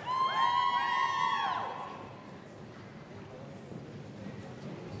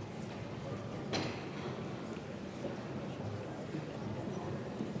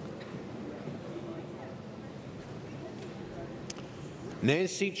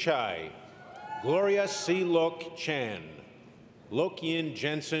 Nancy Chai, Gloria C. Lok Chan, Lok Yin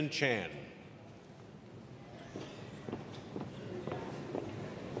Jensen Chan.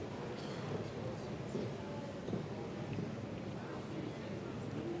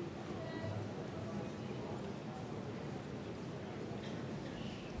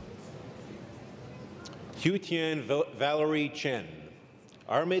 Hu Tian Valerie Chen,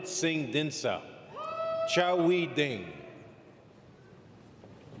 Armit Singh Dinsa, Chow Wee Ding.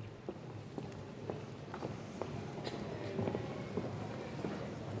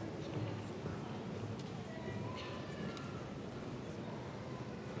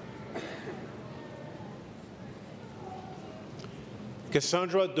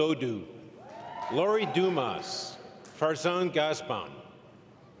 Cassandra Dodu, Lori Dumas, Farzan Gazban.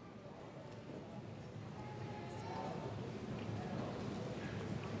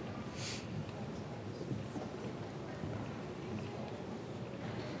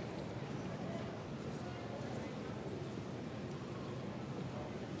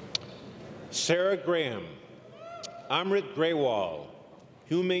 Sarah Graham, Amrit Grewal,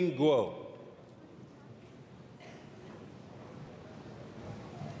 Huming Guo.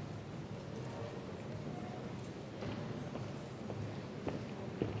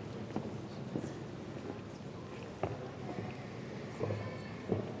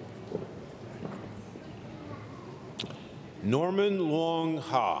 Norman Long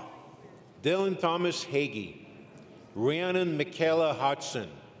Ha, Dylan Thomas Hagee, Rhiannon Michaela Hodgson.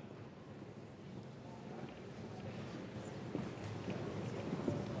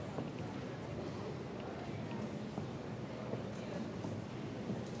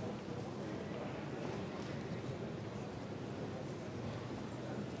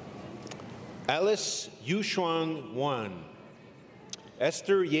 Alice Yushuang Wan,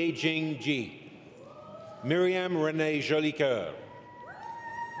 Esther Yejing Ji, Miriam Renee Jolicoeur.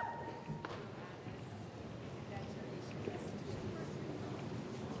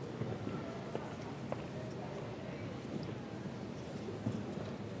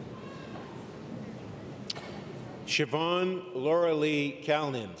 Siobhan Laura Lee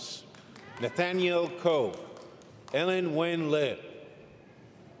Kalnins, Nathaniel Ko, Ellen Wen Le.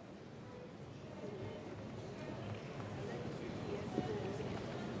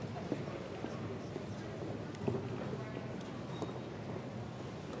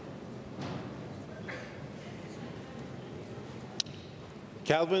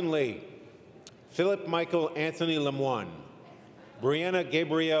 Calvin Lee, Philip Michael Anthony Lemoine, Brianna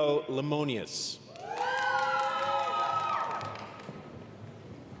Gabrielle Lemonius.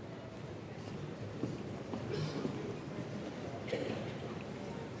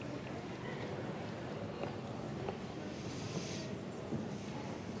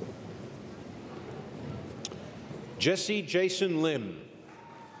 Jesse Jason Lim,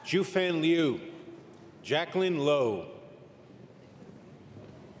 Jufan Liu, Jacqueline Lowe.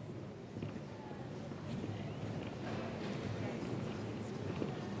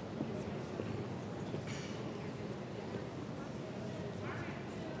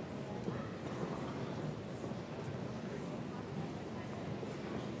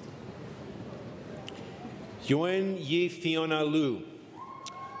 Yuen Yi Fiona Lu,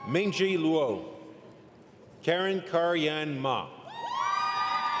 Mingji Luo, Karen Kar-Yan Ma.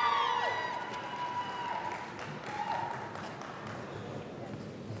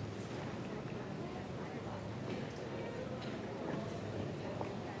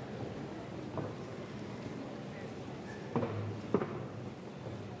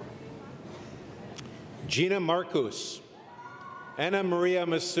 Gina Marcus, Anna Maria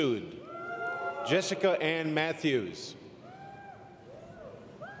Massoud, Jessica Ann Matthews.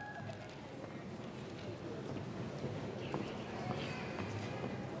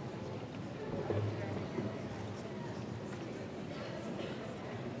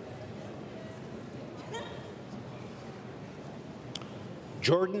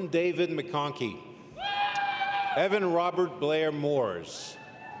 Jordan David McConkey, Evan Robert Blair Moores,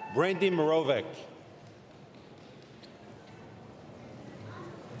 Brandy Morovec.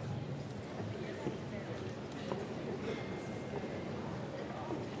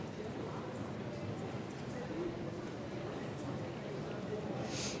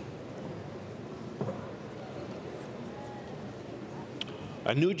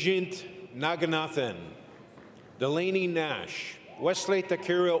 Anujint Naganathan, Delaney Nash, Wesley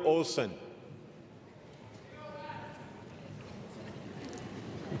Takirio Olson.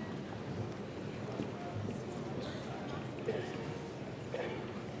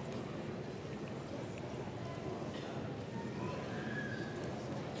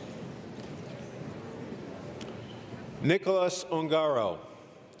 Nicholas Ongaro,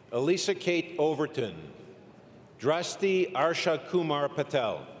 Elisa Kate Overton, Drasti Arsha Kumar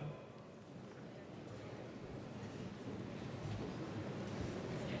Patel,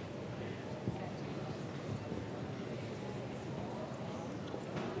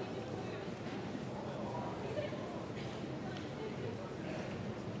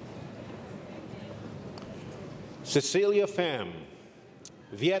 Cecilia Pham,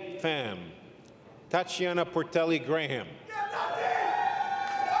 Viet Pham, Tatiana Portelli Graham,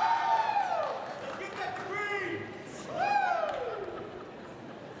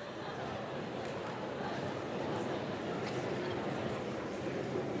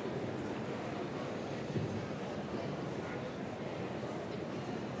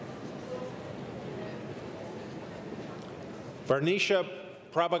 Varnisha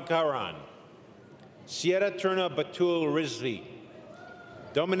Prabhakaran, Sierra Turna Batul Rizvi,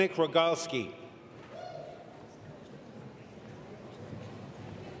 Dominic Rogalski,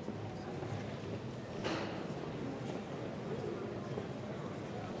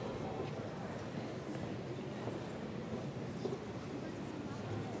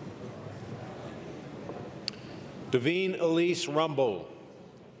 Deveen Elise Rumble,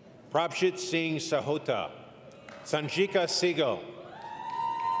 Prabjit Singh Sahota, Sanjika Segal,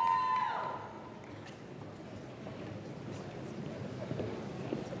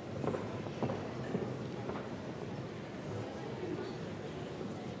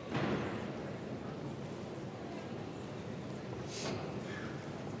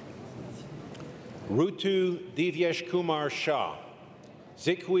 Rutu Divyesh Kumar Shah,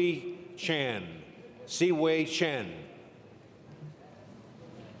 Zikwi Chan, Siwei Chen,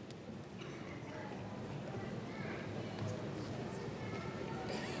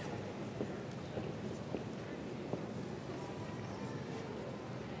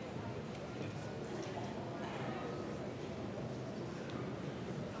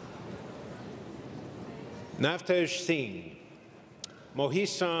 Navtej Singh,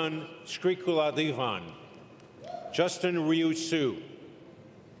 Mohisan Skrikula Divan, Justin Ryu Su,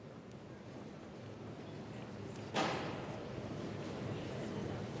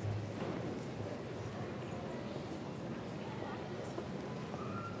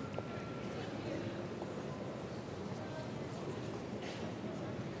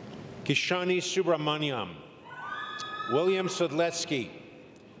 Kishani Subramaniam, William Sudletsky,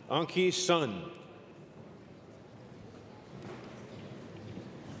 Anki Sun,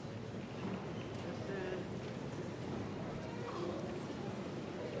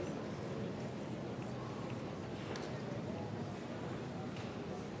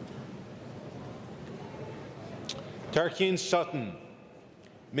 Tarkin Sutton,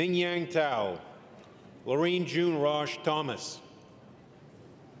 Ming Yang Tao, Lorraine June Roche Thomas,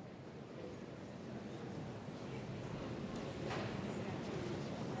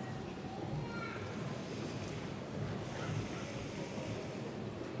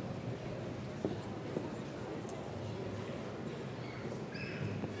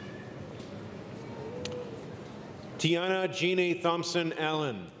 Tiana Jeanne Thompson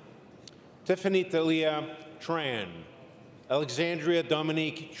Allen, Tiffany Thalia Tran, Alexandria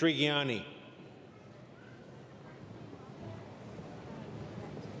Dominique Trigiani,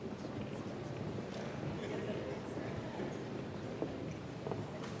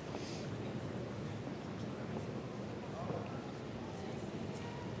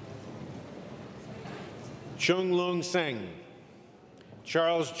 Chung Lung Seng,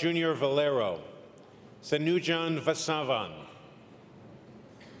 Charles Jr. Valero, Sanujan Vasavan,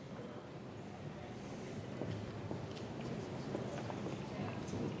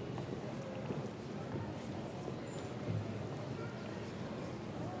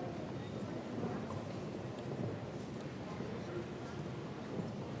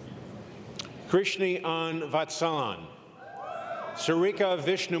 Krishni An Vatsalan, Sarika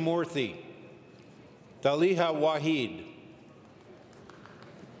Vishnumurthy, Daliha Wahid,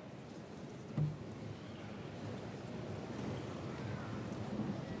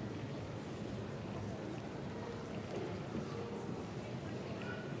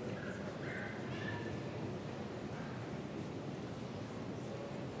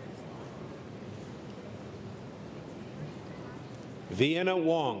 Vienna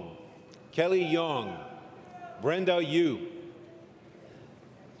Wong, Kelly Young, Brenda Yu,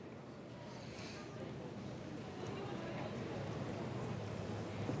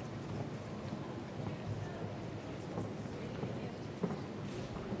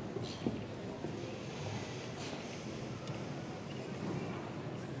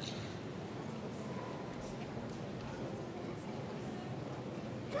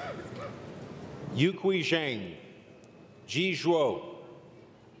 Yukui Zhang, Ji Zhuo.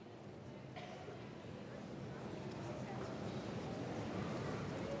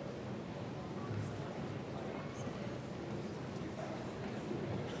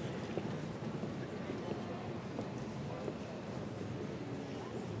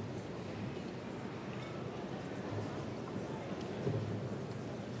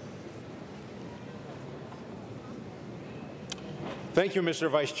 Thank you,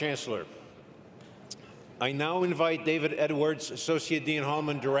 Mr. Vice Chancellor. I now invite David Edwards, Associate Dean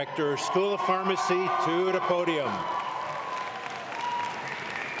Hallman, Director, School of Pharmacy, to the podium.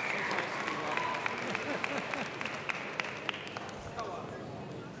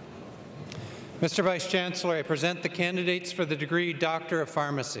 Mr. Vice Chancellor, I present the candidates for the degree Doctor of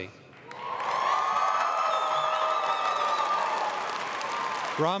Pharmacy.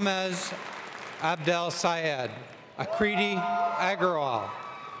 Ramez Abdel Syed, Akriti Agarwal,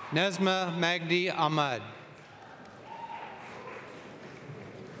 Nezma Magdi Ahmad.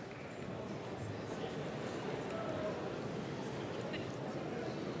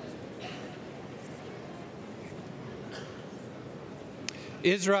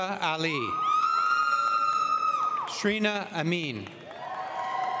 Isra Ali, Shrina Amin,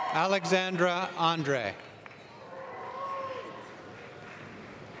 Alexandra Andre.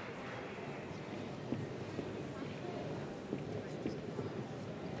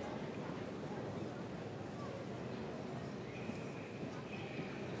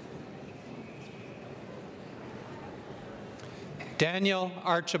 Daniel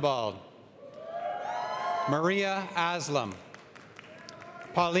Archibald, Maria Aslam,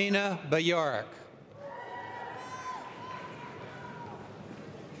 Paulina Bajorek,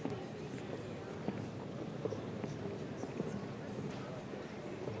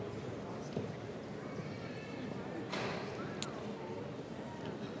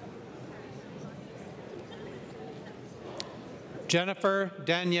 Jennifer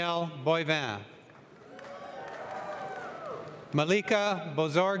Danielle Boivin, Malika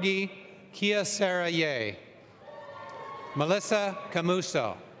Bozorgi Kia Saraye, Melissa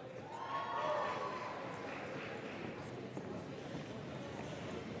Camuso,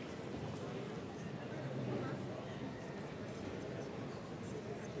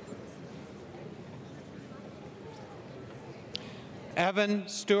 Evan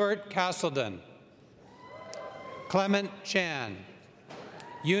Stewart Castleton, Clement Chan,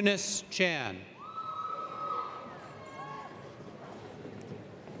 Eunice Chan,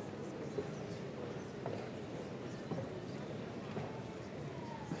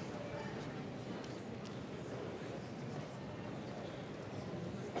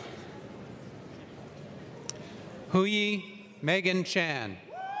 Huyi Megan Chan,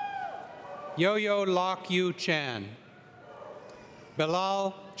 Yo-Yo Lok Yu Chan,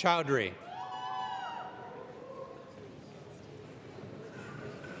 Bilal Chowdhury,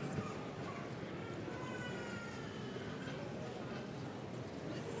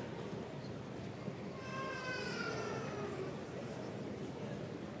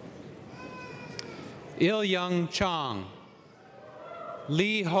 Il Young Chong,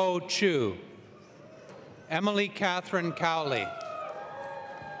 Lee Ho Chu, Emily Catherine Cowley,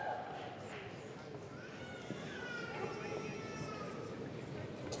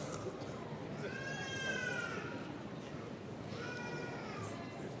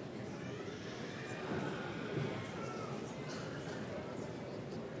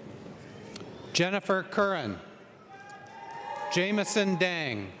 Jennifer Curran, Jameson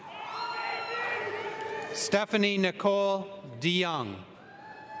Dang, Stephanie Nicole DeYoung,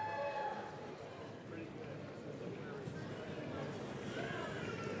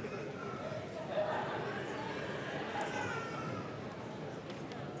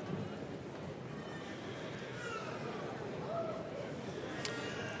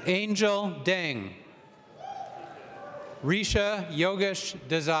 Angel Deng, Risha Yogesh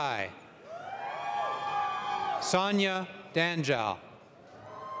Desai, Sonia Danjal,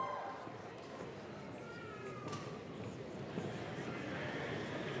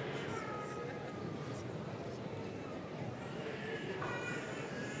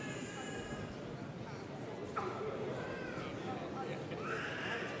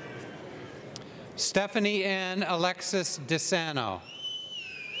 Stephanie Ann Alexis DeSano,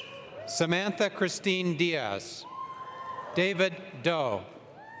 Samantha Christine Diaz, David Doe,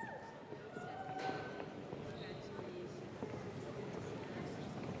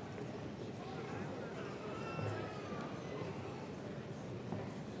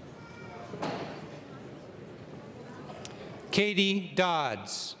 Katie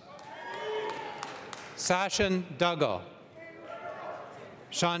Dodds, Sashin Duggal,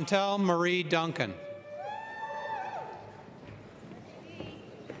 Chantel Marie Duncan,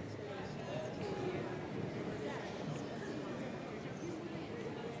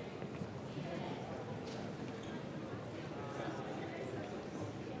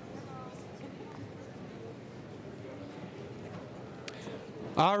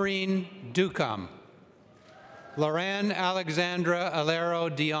 Irene Ducom, Loran Alexandra Alero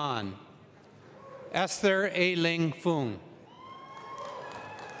Dion, Esther A. Ling Fung,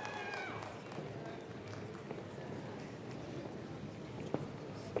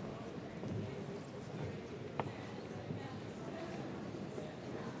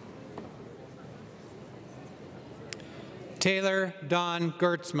 Taylor Dawn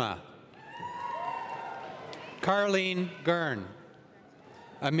Gertzma, Carlene Gurn,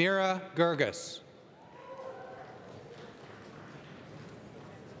 Amira Gurgis,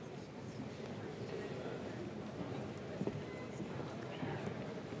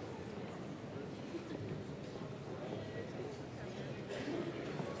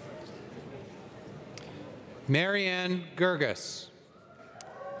 Marianne Gurgis,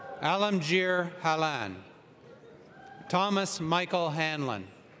 Alamjir Halan, Thomas Michael Hanlon,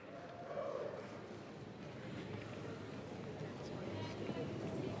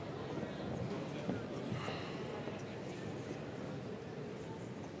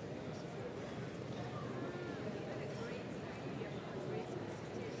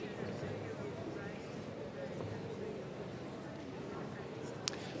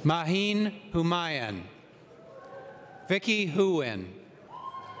 Maheen Humayan, Vicky Huin,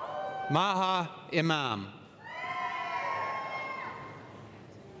 Maha Imam,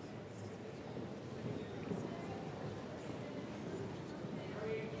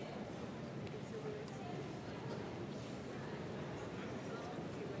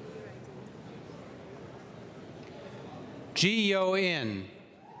 Ji Yo In,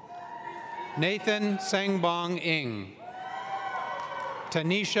 Nathan Sangbong Ing,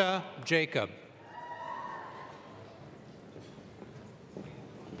 Tanisha Jacob,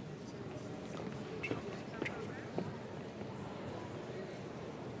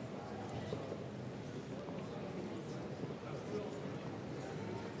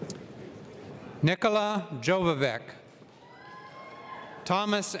 Nicola Jovovec,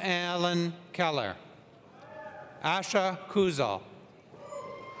 Thomas Allen Keller, Asha Kuzal,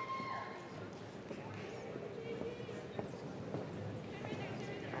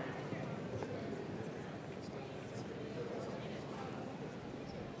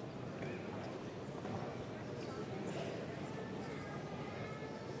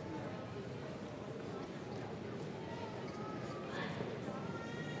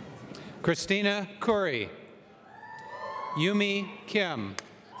 Christina Curry, Yumi Kim,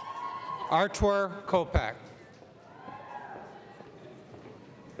 Artwar Kopak,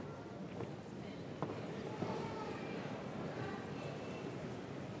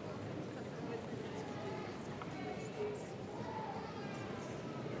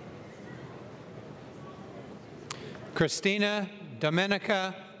 Christina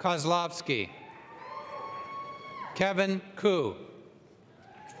Domenica Kozlovsky, Kevin Koo,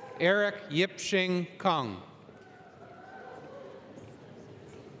 Eric Yipshing Kong,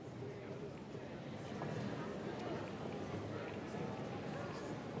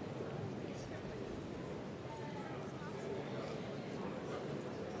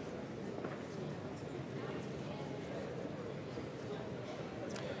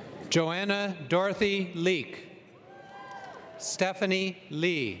 Joanna Dorothy Leek, Stephanie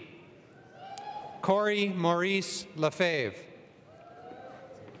Lee, Corey Maurice Lefebvre,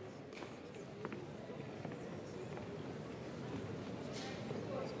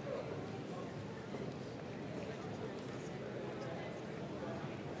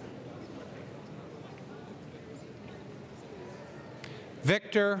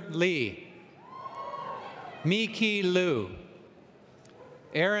 Victor Lee, Miki Liu,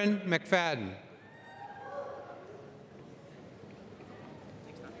 Aaron McFadden,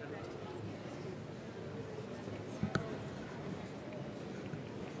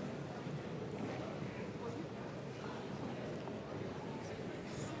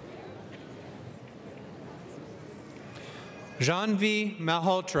 Janvi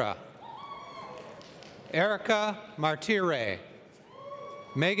Malhotra, Erica Martire,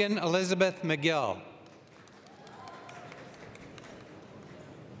 Megan Elizabeth McGill,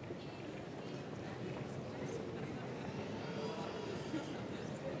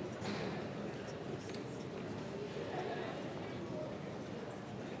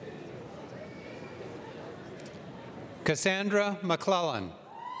 Cassandra McClellan,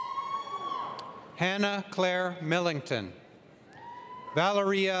 Hannah Claire Millington,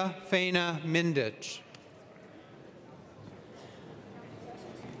 Valeria Faina Mindich,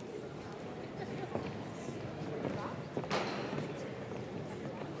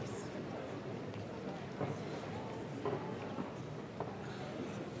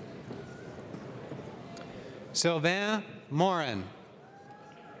 Sylvain Morin,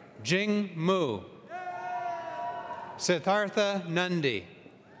 Jing Mu. Siddhartha Nundy.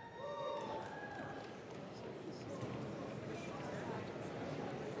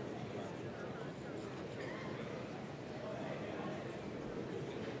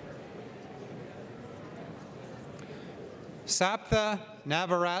 Saptha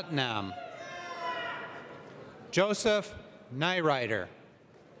Navaratnam. Joseph Nyrider.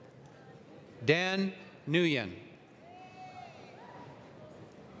 Dan Nguyen.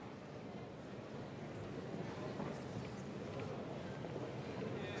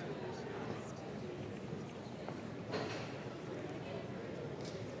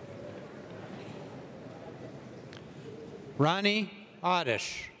 Ronnie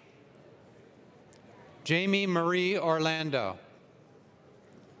Oddish. Jamie Marie Orlando.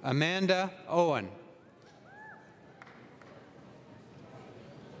 Amanda Owen.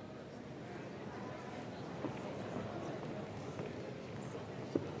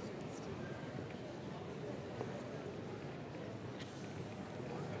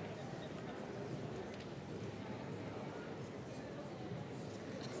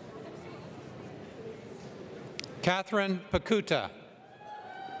 Catherine Pakuta.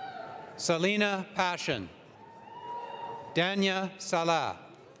 Selena Passion. Danya Salah.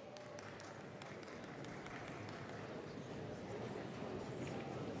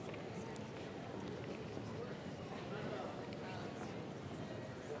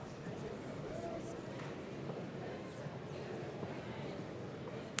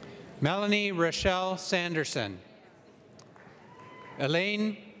 Melanie Rochelle Sanderson.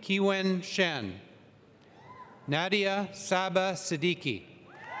 Elaine Kiwen Shen. Nadia Saba Siddiqui.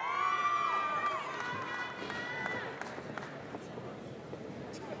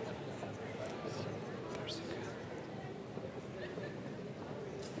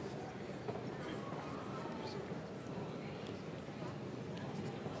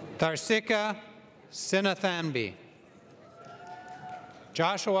 Tharsika Sinathambi.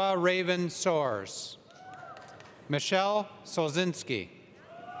 Joshua Raven Soares. Michelle Solzinski.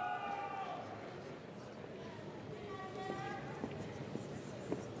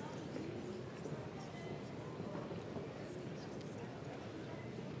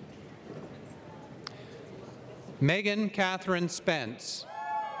 Megan Catherine Spence.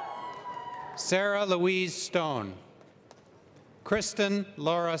 Sarah Louise Stone. Kristen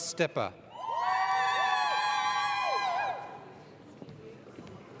Laura Stippa.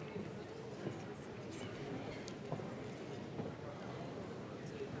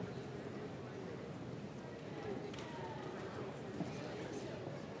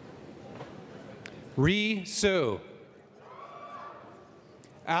 Ree Sue.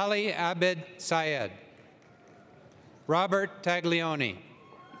 Ali Abid Syed. Robert Taglioni.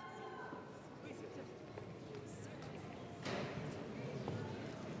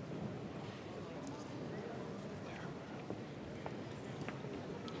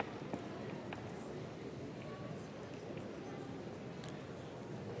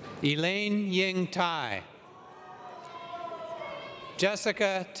 Elaine Ying Tai.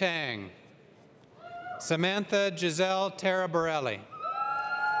 Jessica Tang. Samantha Giselle Taraborelli.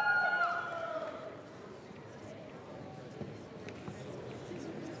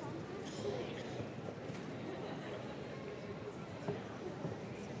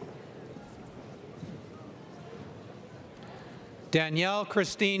 Danielle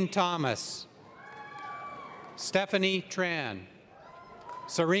Christine Thomas. Stephanie Tran.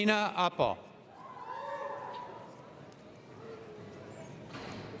 Serena Uppel.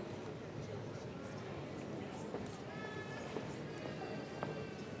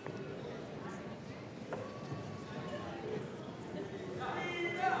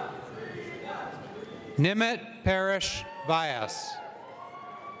 Nimit Parish Vyas.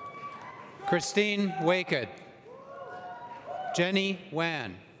 Christine Waked. Jenny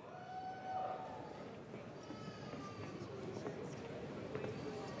Wan.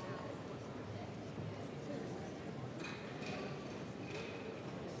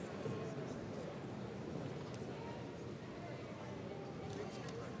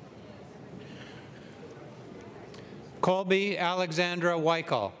 Colby Alexandra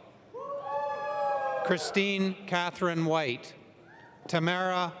Weichel. Christine Catherine White.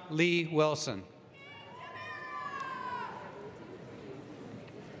 Tamara Lee Wilson.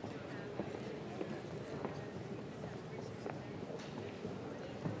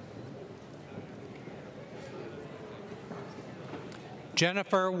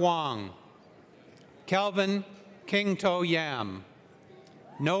 Jennifer Wong. Kelvin Kingto Yam.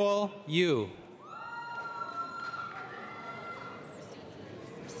 Noel Yu.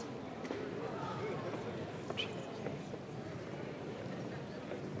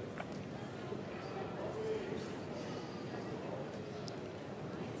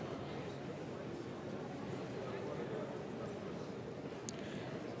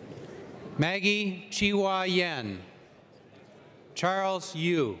 Maggie Chiwa Yen. Charles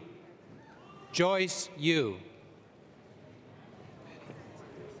Yu. Joyce Yu.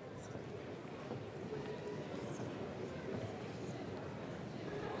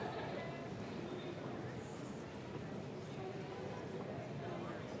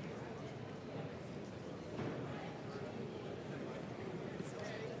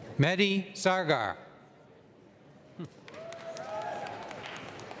 Mehdi Sargar.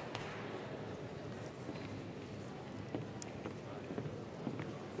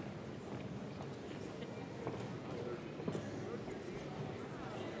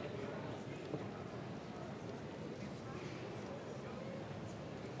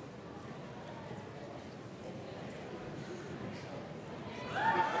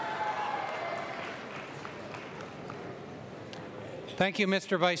 Thank you,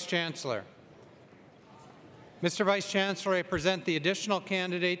 Mr. Vice Chancellor. Mr. Vice Chancellor, I present the additional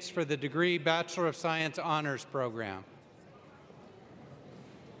candidates for the degree Bachelor of Science Honors Program.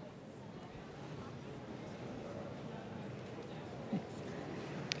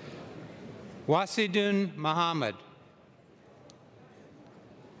 Wasidun Muhammad.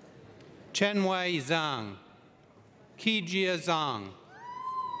 Chenwei Zhang. Kijia Zhang.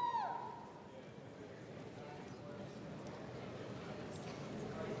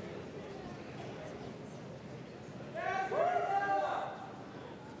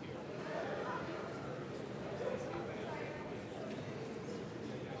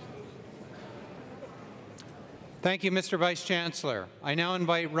 Thank you, Mr. Vice Chancellor. I now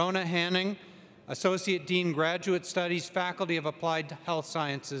invite Rona Hanning, Associate Dean, Graduate Studies, Faculty of Applied Health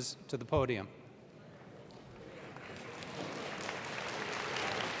Sciences, to the podium.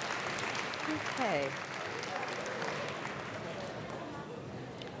 Okay.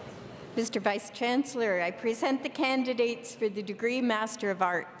 Mr. Vice Chancellor, I present the candidates for the degree Master of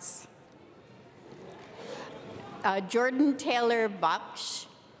Arts. Jordan Taylor Baksh,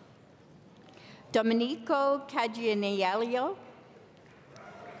 Domenico Cagianiello,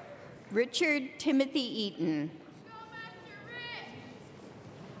 Richard Timothy Eaton,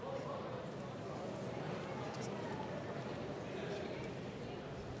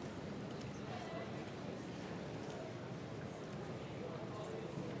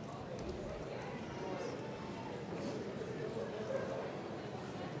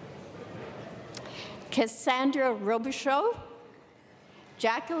 Cassandra Robichaud,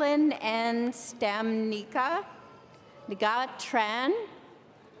 Jacqueline Ann Stamnika, Nagat Tran,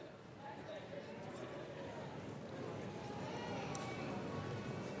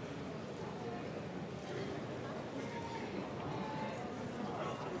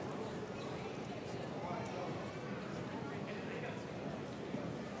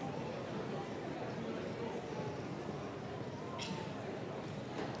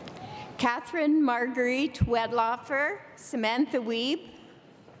 Catherine Marguerite Wedloffer, Samantha Weeb,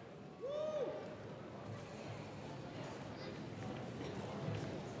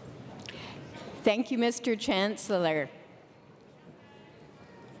 thank you, Mr. Chancellor.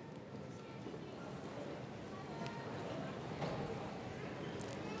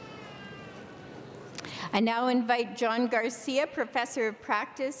 I now invite John Garcia, Professor of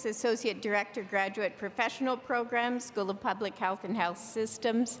Practice, Associate Director, Graduate Professional Programs, School of Public Health and Health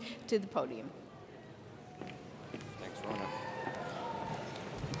Systems, to the podium. Thanks, Rona.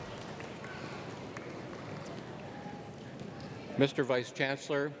 Mr. Vice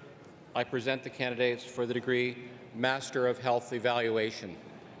Chancellor, I present the candidates for the degree Master of Health Evaluation.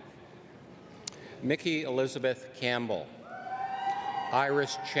 Mickey Elizabeth Campbell,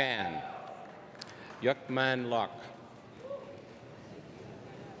 Iris Chan, Yukman Lok,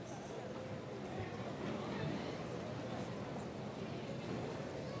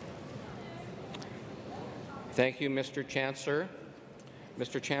 thank you, Mr. Chancellor.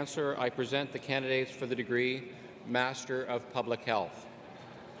 Mr. Chancellor, I present the candidates for the degree Master of Public Health.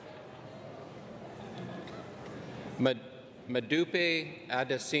 Madupe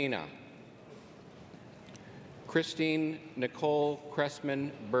Adesina, Christine Nicole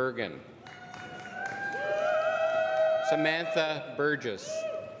Cressman Bergen, Samantha Burgess,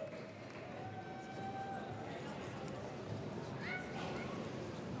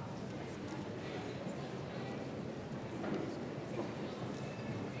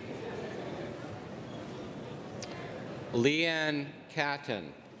 Leanne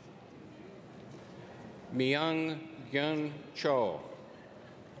Catton, Myung Gyun Cho,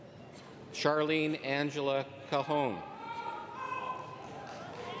 Charlene Angela Cajon,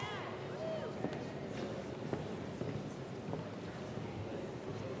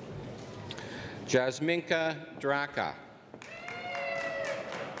 Jasminka Draka,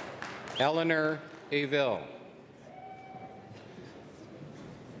 Eleanor Aville.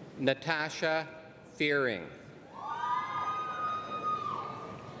 Natasha Fearing.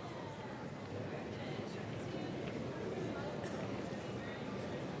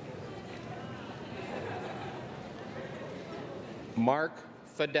 Mark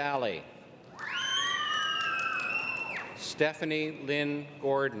Fadali. Stephanie Lynn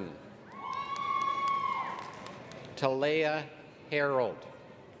Gordon. Talea Harold.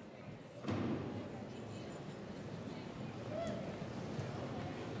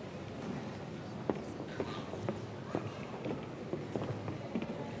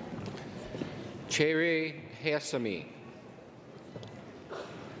 Cherry Hassami.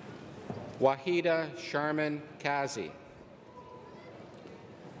 Wahida Sharman Kazi.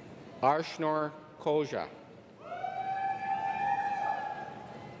 Arshnor Koja.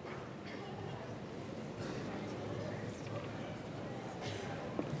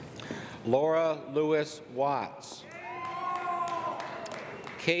 Laura Lewis Watts.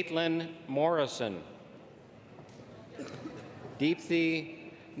 Caitlin Morrison.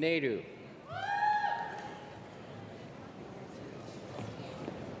 Deepthi Naidu.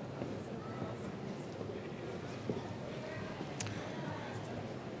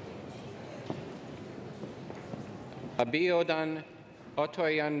 Abiodan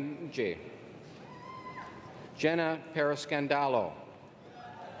Otoyanje. Jenna Parascandalo.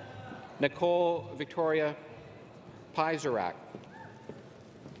 Nicole Victoria Pizarak.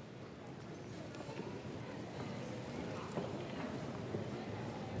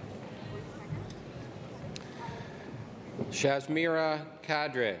 Shazmira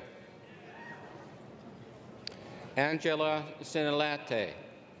Kadre. Angela Sinalate.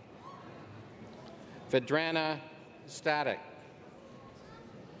 Vedrana Static.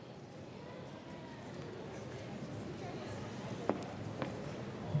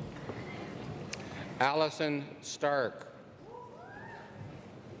 Allison Stark.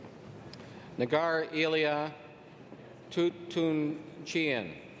 Nagar Elia Tutun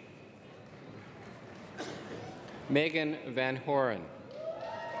Chien. Megan Van Horen.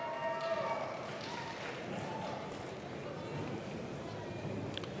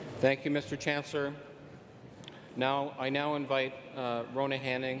 Thank you, Mr. Chancellor. I now invite Rona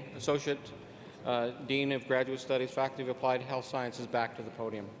Hanning, Associate Dean of Graduate Studies, Faculty of Applied Health Sciences, back to the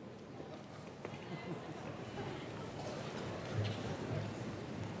podium.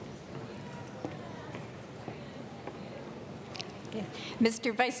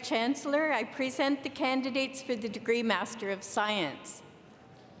 Mr. Vice Chancellor, I present the candidates for the degree Master of Science.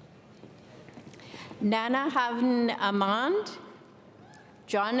 Nana Haven Amand,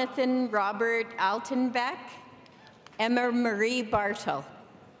 Jonathan Robert Altenbeck, Emma Marie Bartel.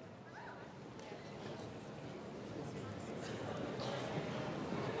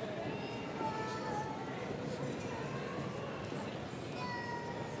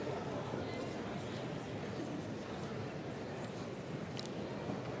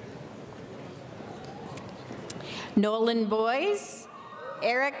 Nolan Boyes,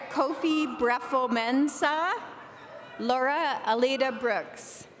 Eric Kofi Breffo Mensa, Laura Alida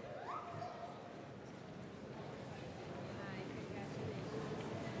Brooks.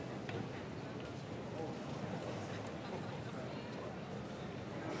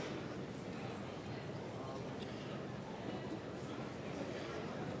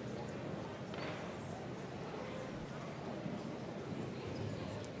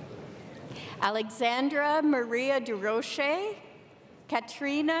 Alexandra Maria DeRoche,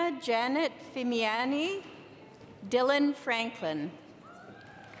 Katrina Janet Fimiani, Dylan Franklin.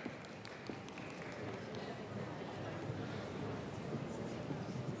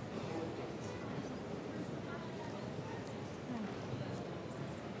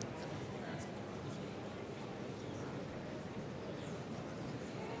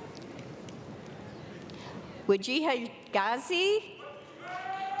 Wajiha Ghazi,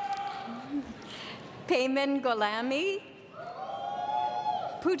 Payman Golami,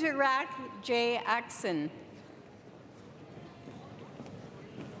 Putarak J. Axon.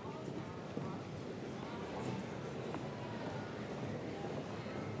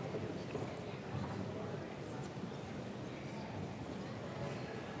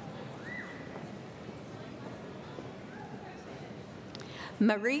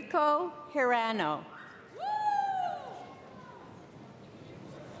 Mariko Hirano.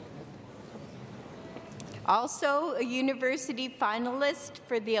 Also a university finalist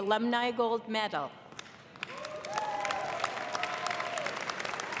for the Alumni Gold Medal.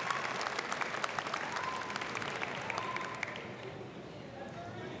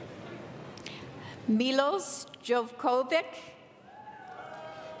 Milos Jovkovic,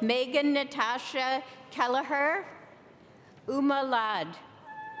 Megan Natasha Kelleher, Uma Ladd.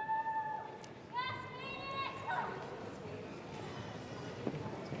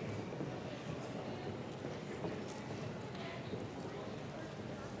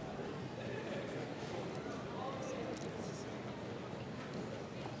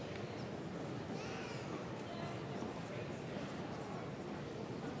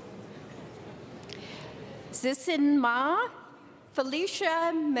 Zissin Ma,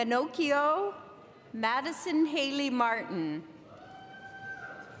 Felicia Menocchio, Madison Haley Martin.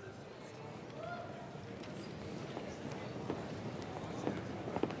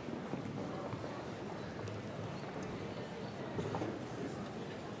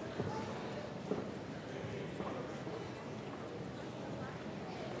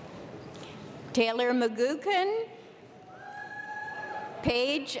 Taylor Magukin,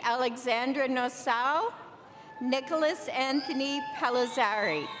 Paige Alexandra Nosau, Nicholas Anthony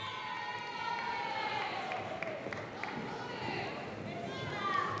Pelizzari.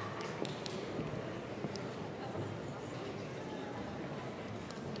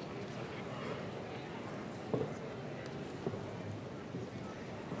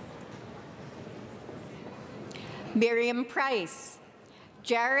 Miriam Price,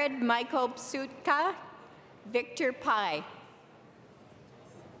 Jared Michael Psutka, Victor Pai.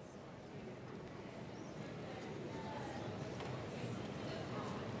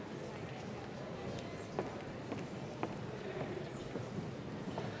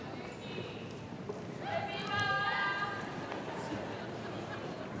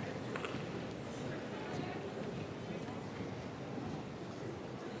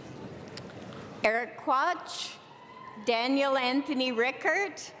 Eric Quach, Daniel Anthony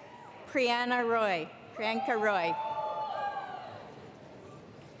Rickert, Priyanka Roy.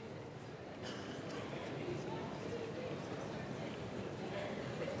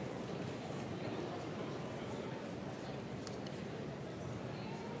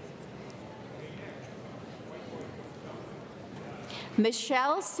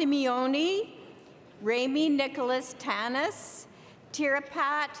 Michelle Simeone, Rami Nicholas Tanis,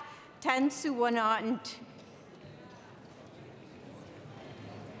 Tirapat Tansuwanant.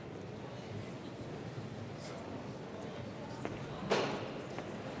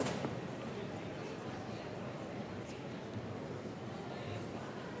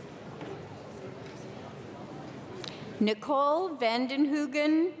 Nicole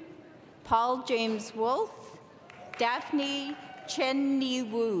Vandenhugen, Paul James Wolfe, Daphne Chen Ni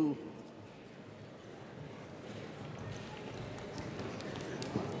Wu.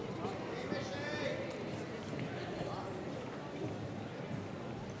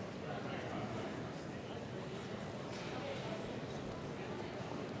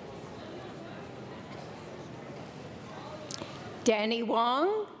 Danny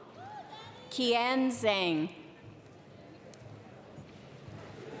Wong, Qian Zhang.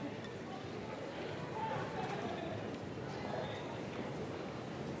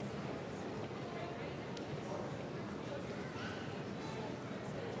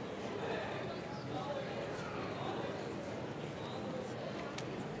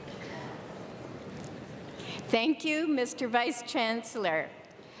 Thank you, Mr. Vice Chancellor.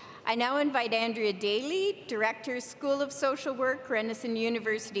 I now invite Andrea Daly, Director, School of Social Work, Renison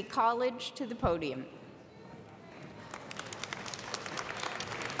University College, to the podium.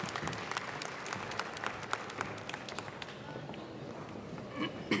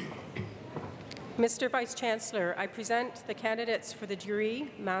 Mr. Vice Chancellor, I present the candidates for the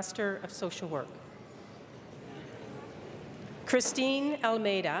degree Master of Social Work. Christine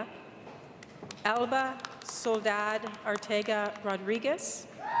Almeida, Alba Soledad Arteaga Rodriguez,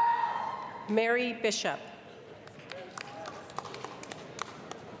 Mary Bishop.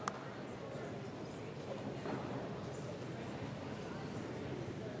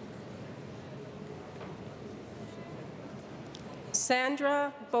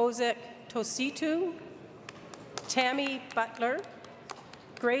 Sandra Bozic Tositu, Tammy Butler,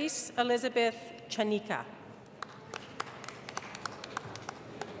 Grace Elizabeth Chanika.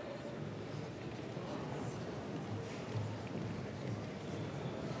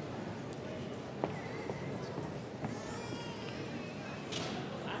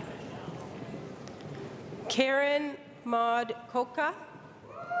 Karen Maud Koka,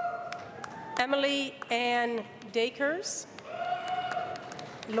 Emily Ann Dakers,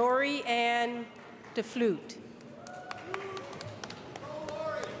 Lori Ann DeFlute.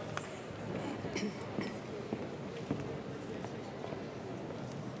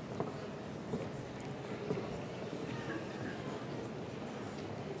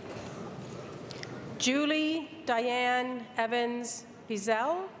 Julie Diane Evans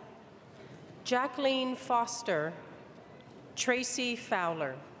Bizel, Jacqueline Foster, Tracy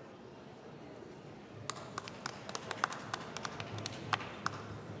Fowler.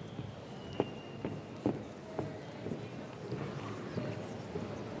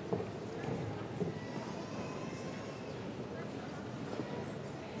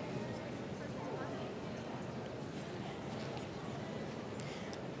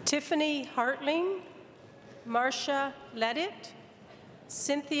 Tiffany Hartling, Marcia Leddit,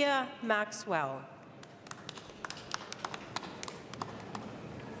 Cynthia Maxwell.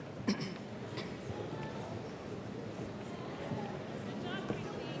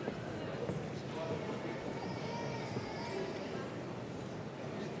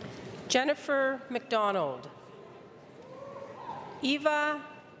 Jennifer McDonald, Eva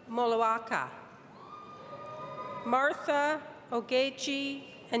Molowaka, Martha Ogechi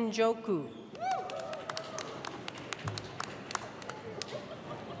Njoku,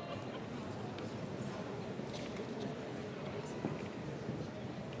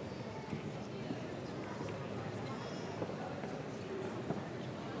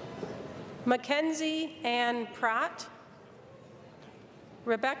 Mackenzie Ann Pratt,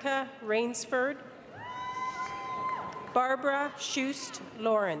 Rebecca Rainsford, Barbara Schust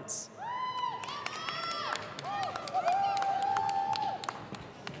Lawrence.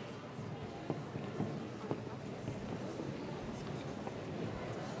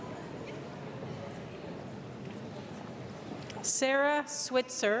 Sarah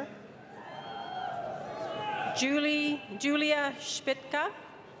Switzer, Julia Spitka,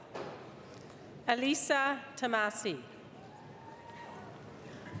 Elisa Tomasi.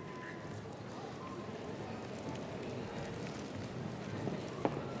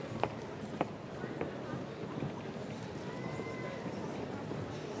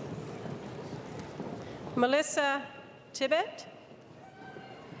 Melissa Tibbet,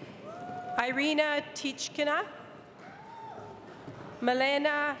 Irina Tichkina,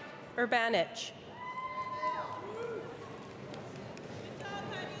 Milena Urbanich.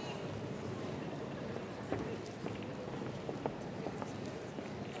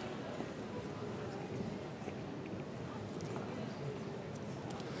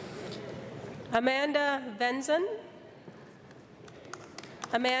 Amanda Venzen,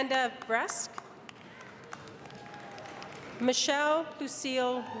 Amanda Bresk, Michelle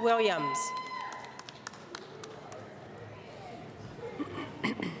Lucille Williams.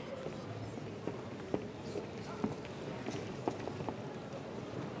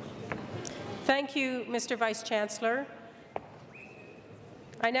 Thank you, Mr. Vice-Chancellor.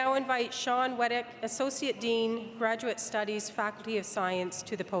 I now invite Sean Weddick, Associate Dean, Graduate Studies, Faculty of Science,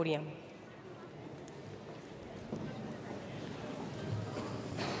 to the podium.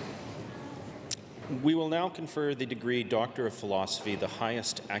 We will now confer the degree Doctor of Philosophy, the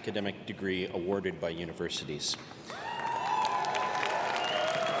highest academic degree awarded by universities.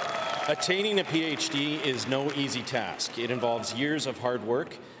 Attaining a PhD is no easy task. It involves years of hard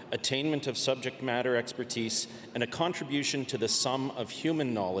work, attainment of subject matter expertise, and a contribution to the sum of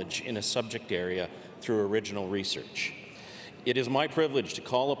human knowledge in a subject area through original research. It is my privilege to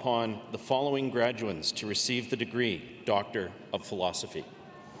call upon the following graduates to receive the degree Doctor of Philosophy.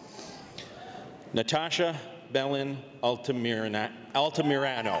 Natasha Bellin Altamirano,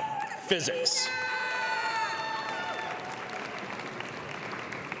 Physics.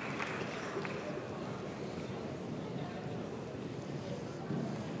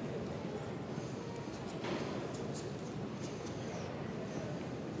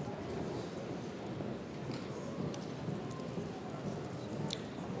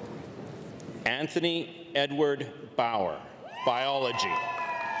 Anthony Edward Bauer, Biology.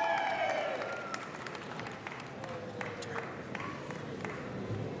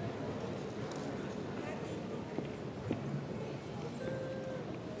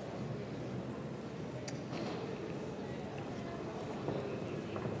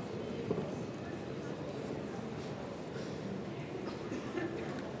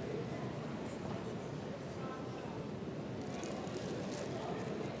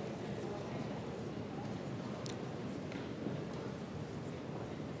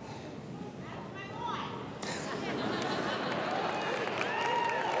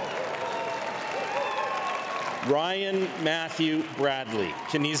 Ryan Matthew Bradley,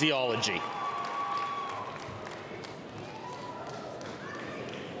 Kinesiology.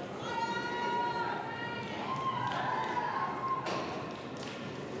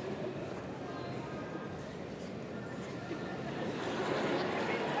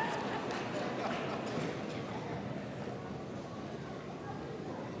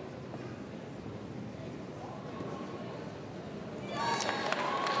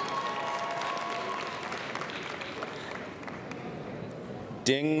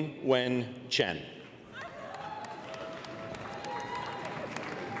 Ding Wen Chen.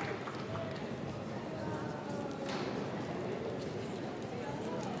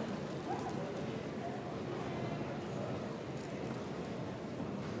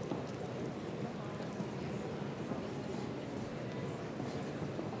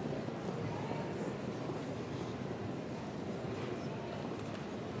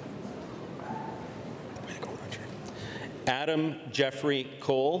 Adam Jeffrey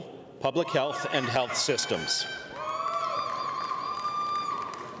Cole, Public Health and Health Systems.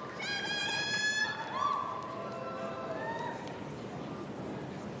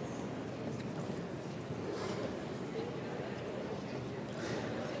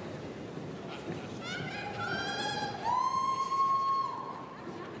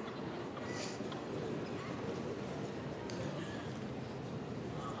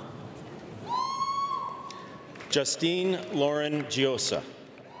 Justine Lauren Giosa,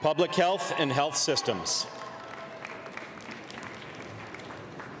 Public Health and Health Systems.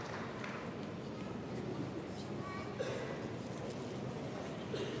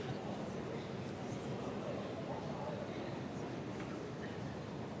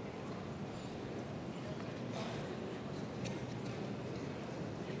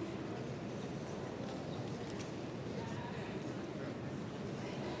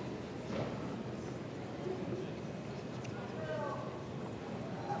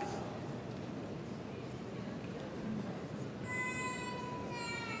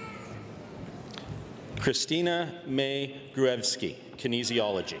 Christina May Gruevsky,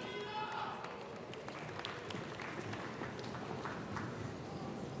 Kinesiology.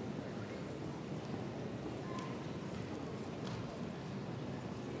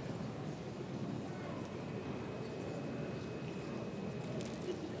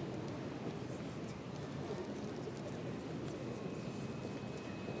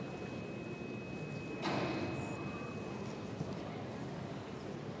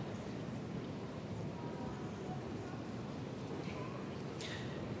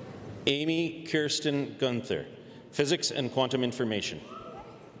 Amy Kirsten Gunther, Physics and Quantum Information.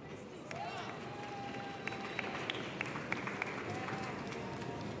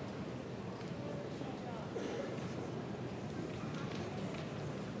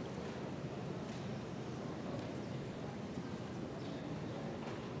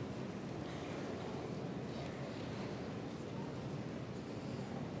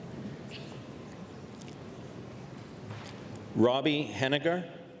 Robbie Henniger,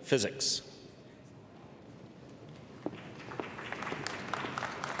 Physics.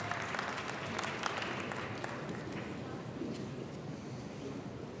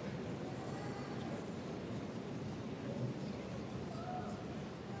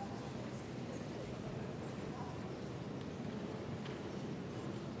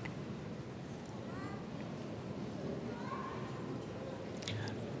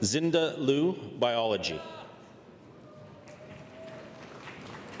 Zinda Liu, Biology.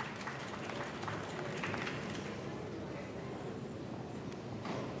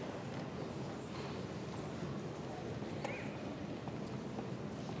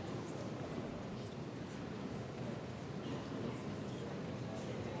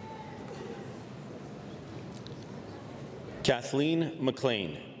 Kathleen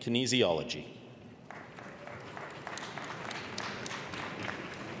McLean, Kinesiology.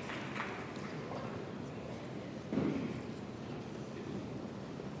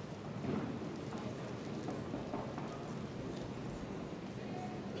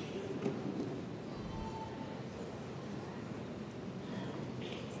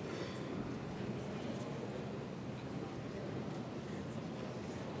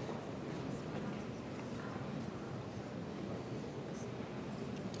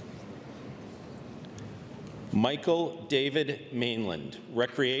 Michael David Mainland,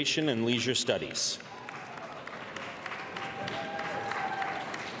 Recreation and Leisure Studies.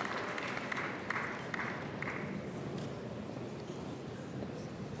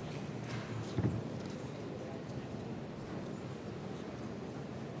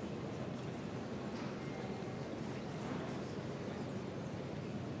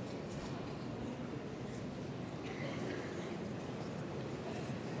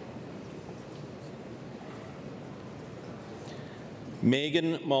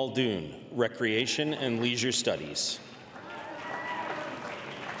 Megan Muldoon, Recreation and Leisure Studies.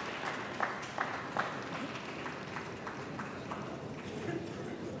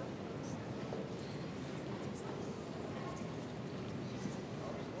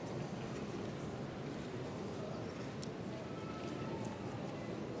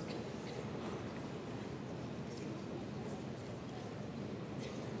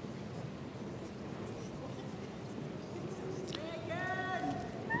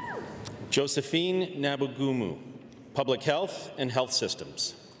 Josephine Nabugumu, Public Health and Health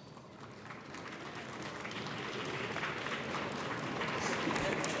Systems.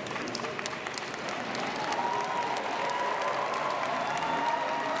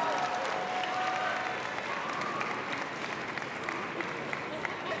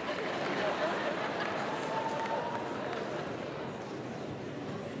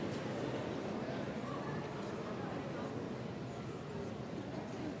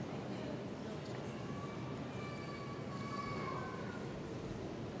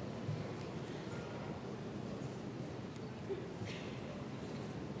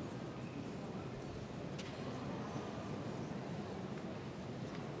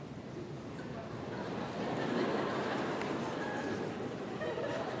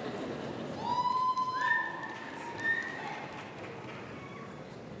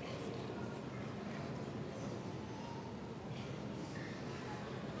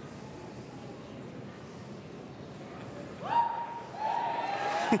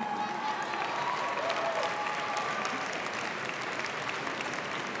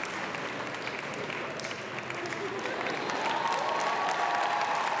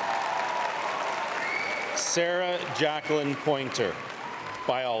 Sarah Jacqueline Pointer,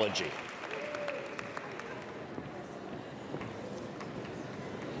 Biology.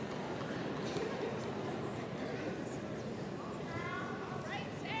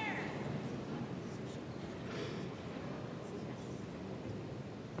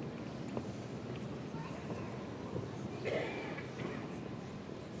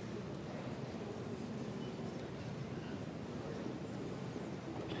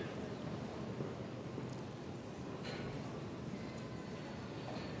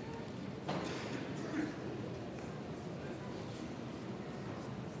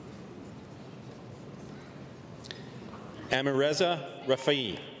 Amireza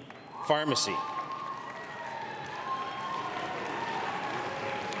Rafai, Pharmacy.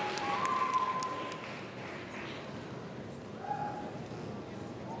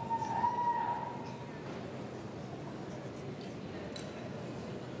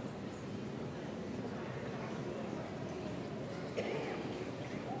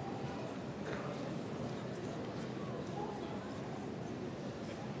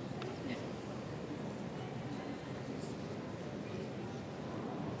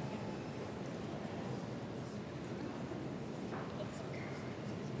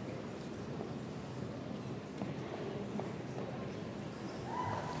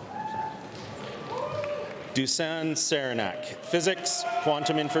 Dusan Saranac, Physics,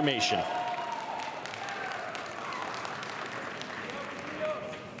 Quantum Information.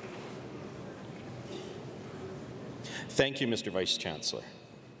 Thank you, Mr. Vice Chancellor.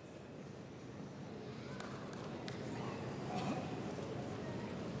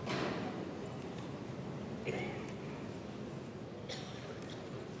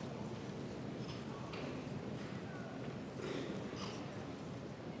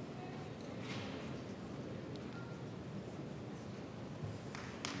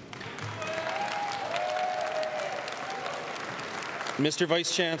 Mr.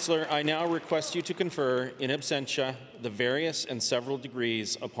 Vice Chancellor, I now request you to confer in absentia the various and several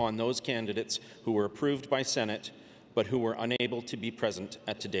degrees upon those candidates who were approved by Senate but who were unable to be present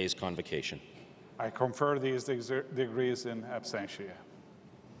at today's convocation. I confer these degrees in absentia.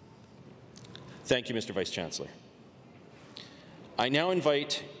 Thank you, Mr. Vice Chancellor. I now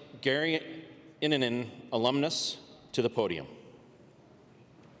invite Gary Inanen, alumnus, to the podium.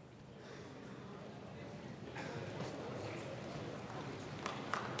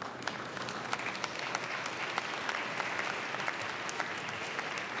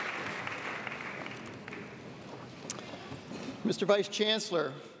 Mr. Vice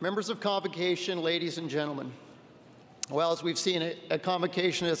Chancellor, members of Convocation, ladies and gentlemen. Well, as we've seen, a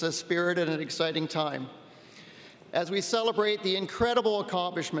Convocation is a spirited and exciting time as we celebrate the incredible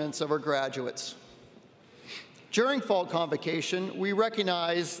accomplishments of our graduates. During Fall Convocation, we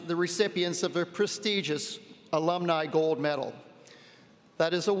recognize the recipients of the prestigious Alumni Gold Medal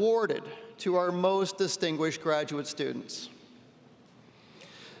that is awarded to our most distinguished graduate students.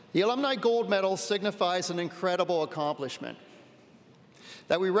 The Alumni Gold Medal signifies an incredible accomplishment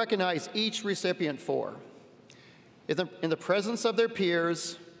that we recognize each recipient for in the presence of their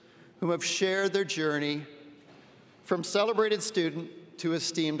peers whom have shared their journey from celebrated student to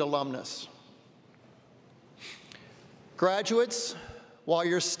esteemed alumnus. Graduates, while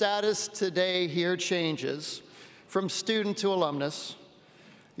your status today here changes from student to alumnus,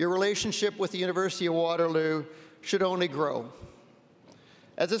 your relationship with the University of Waterloo should only grow.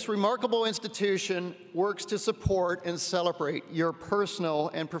 as this remarkable institution works to support and celebrate your personal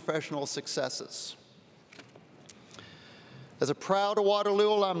and professional successes. As a proud Waterloo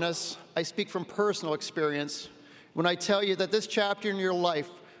alumnus, I speak from personal experience when I tell you that this chapter in your life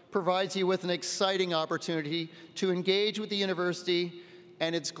provides you with an exciting opportunity to engage with the university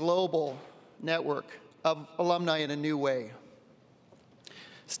and its global network of alumni in a new way.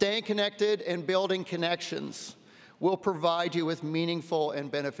 Staying connected and building connections will provide you with meaningful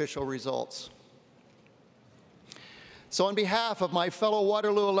and beneficial results. So on behalf of my fellow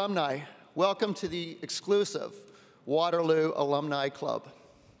Waterloo alumni, welcome to the exclusive Waterloo Alumni Club.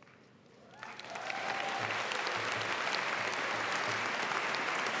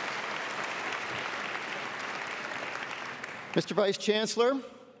 Mr. Vice Chancellor,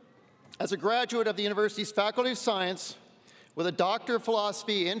 as a graduate of the university's Faculty of Science with a Doctor of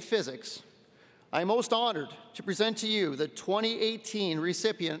Philosophy in Physics, I am most honored to present to you the 2018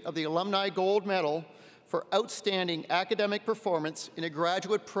 recipient of the Alumni Gold Medal for Outstanding Academic Performance in a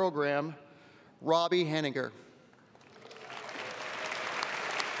Graduate Program, Robbie Henninger.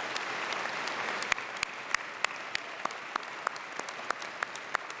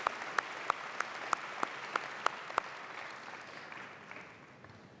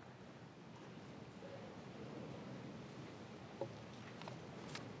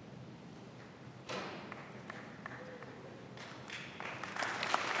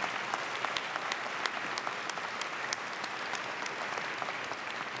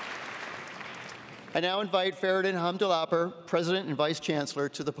 I now invite Feridun Hamdulapur, President and Vice Chancellor,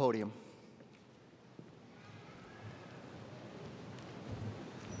 to the podium.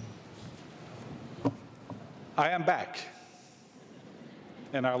 I am back,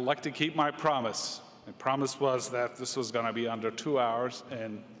 and I'd like to keep my promise. My promise was that this was going to be under 2 hours,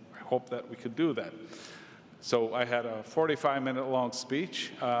 and I hope that we could do that. So I had a 45-minute long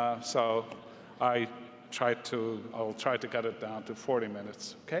speech, so I'll try to cut it down to 40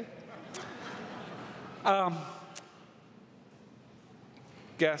 minutes, okay?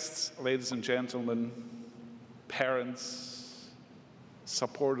 Guests, ladies and gentlemen, parents,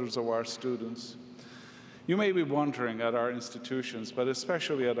 supporters of our students, you may be wondering at our institutions, but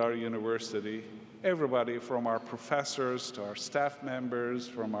especially at our university, everybody from our professors to our staff members,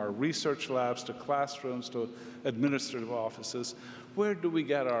 from our research labs to classrooms to administrative offices, where do we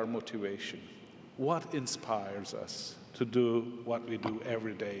get our motivation? What inspires us to do what we do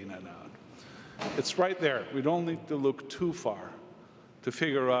every day in and out? It's right there. We don't need to look too far to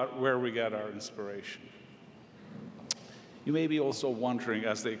figure out where we get our inspiration. You may be also wondering,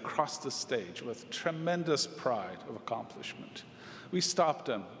 as they cross the stage with tremendous pride of accomplishment, we stopped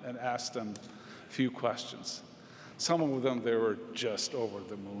them and asked them a few questions. Some of them, they were just over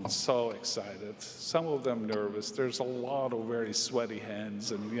the moon, so excited. Some of them nervous. There's a lot of very sweaty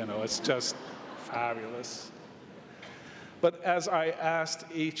hands, and it's just fabulous. But as I asked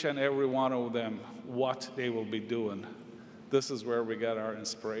each and every one of them what they will be doing, this is where we get our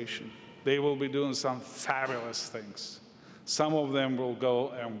inspiration. They will be doing some fabulous things. Some of them will go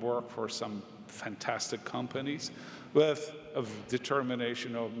and work for some fantastic companies with a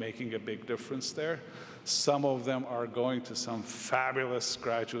determination of making a big difference there. Some of them are going to some fabulous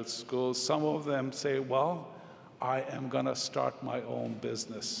graduate schools. Some of them say, well, I am going to start my own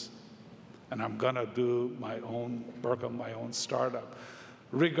business, and I'm going to do my own work on my own startup.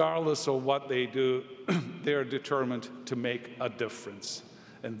 Regardless of what they do, they're determined to make a difference.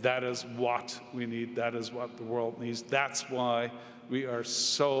 And that is what we need. That is what the world needs. That's why we are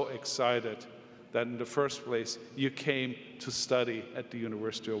so excited that in the first place, you came to study at the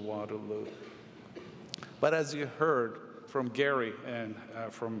University of Waterloo. But as you heard from Gary and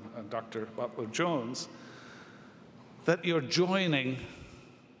from Dr. Butler-Jones, that you're joining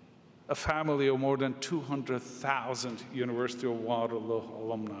a family of more than 200,000 University of Waterloo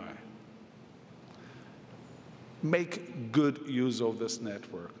alumni. Make good use of this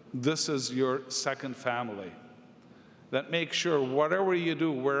network. This is your second family. That makes sure whatever you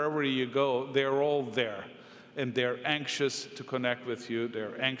do, wherever you go, they're all there. And they're anxious to connect with you.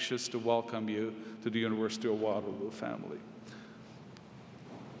 They're anxious to welcome you to the University of Waterloo family.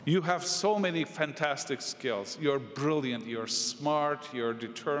 You have so many fantastic skills. You're brilliant, you're smart, you're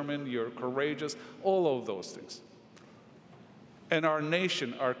determined, you're courageous, all of those things. And our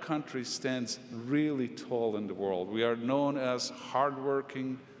nation, our country stands really tall in the world. We are known as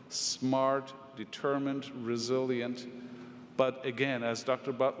hardworking, smart, determined, resilient. But again, as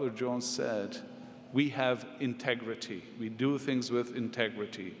Dr. Butler-Jones said, we have integrity. We do things with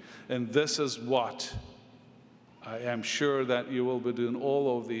integrity. And this is what I am sure that you will be doing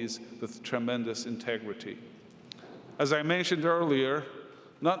all of these with tremendous integrity. As I mentioned earlier,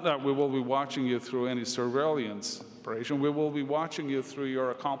 Not that we will be watching you through any surveillance operation, we will be watching you through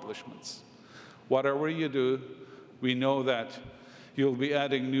your accomplishments. Whatever you do, we know that you'll be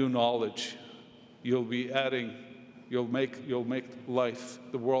adding new knowledge. You'll make life,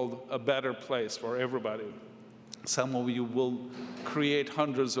 the world, a better place for everybody. Some of you will create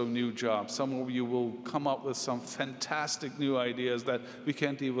hundreds of new jobs. Some of you will come up with some fantastic new ideas that we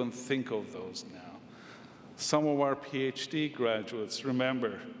can't even think of those now. Some of our PhD graduates,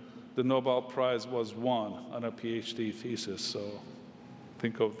 remember, the Nobel Prize was won on a PhD thesis, so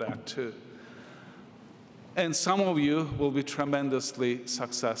think of that too. And some of you will be tremendously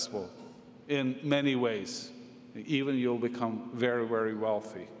successful in many ways. Even you'll become very, very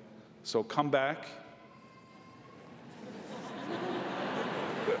wealthy. So come back.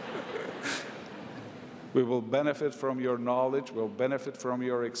 We will benefit from your knowledge, we'll benefit from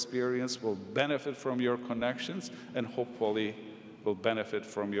your experience, we'll benefit from your connections, and hopefully we'll benefit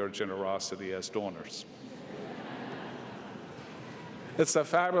from your generosity as donors. It's a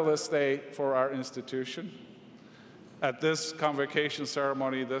fabulous day for our institution. At this convocation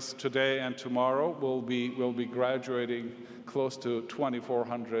ceremony, today and tomorrow, we'll be graduating close to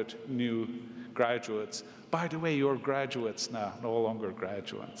 2,400 new graduates. By the way, you're graduates now, no longer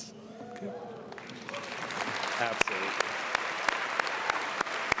graduates. Okay? Absolutely.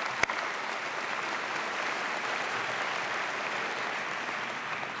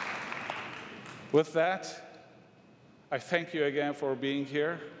 With that, I thank you again for being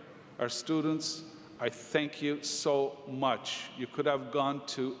here. Our students, I thank you so much. You could have gone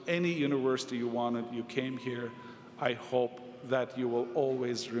to any university you wanted. You came here. I hope that you will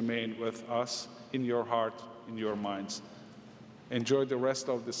always remain with us in your heart, in your minds. Enjoy the rest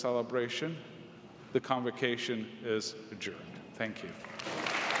of the celebration. The convocation is adjourned. Thank you.